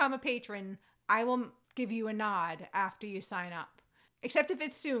if you become a patron, I will give you a nod after you sign up. Except if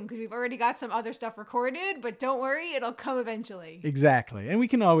it's soon, because we've already got some other stuff recorded, but don't worry, it'll come eventually. Exactly. And we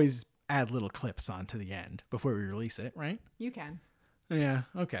can always add little clips onto the end before we release it, right? You can. Yeah,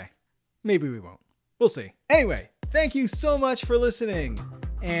 okay. Maybe we won't. We'll see. Anyway, thank you so much for listening.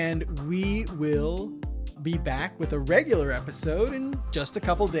 And we will be back with a regular episode in just a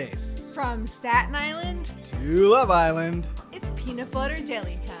couple days. From Staten Island to Love Island, it's peanut butter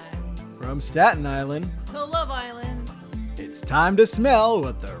jelly time. From Staten Island to Love Island, it's time to smell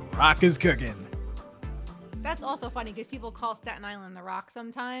what the Rock is cooking. That's also funny because people call Staten Island the Rock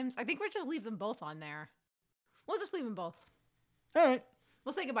sometimes. I think we'll just leave them both on there. We'll just leave them both. All right.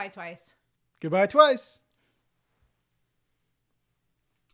 We'll say goodbye twice. Goodbye twice.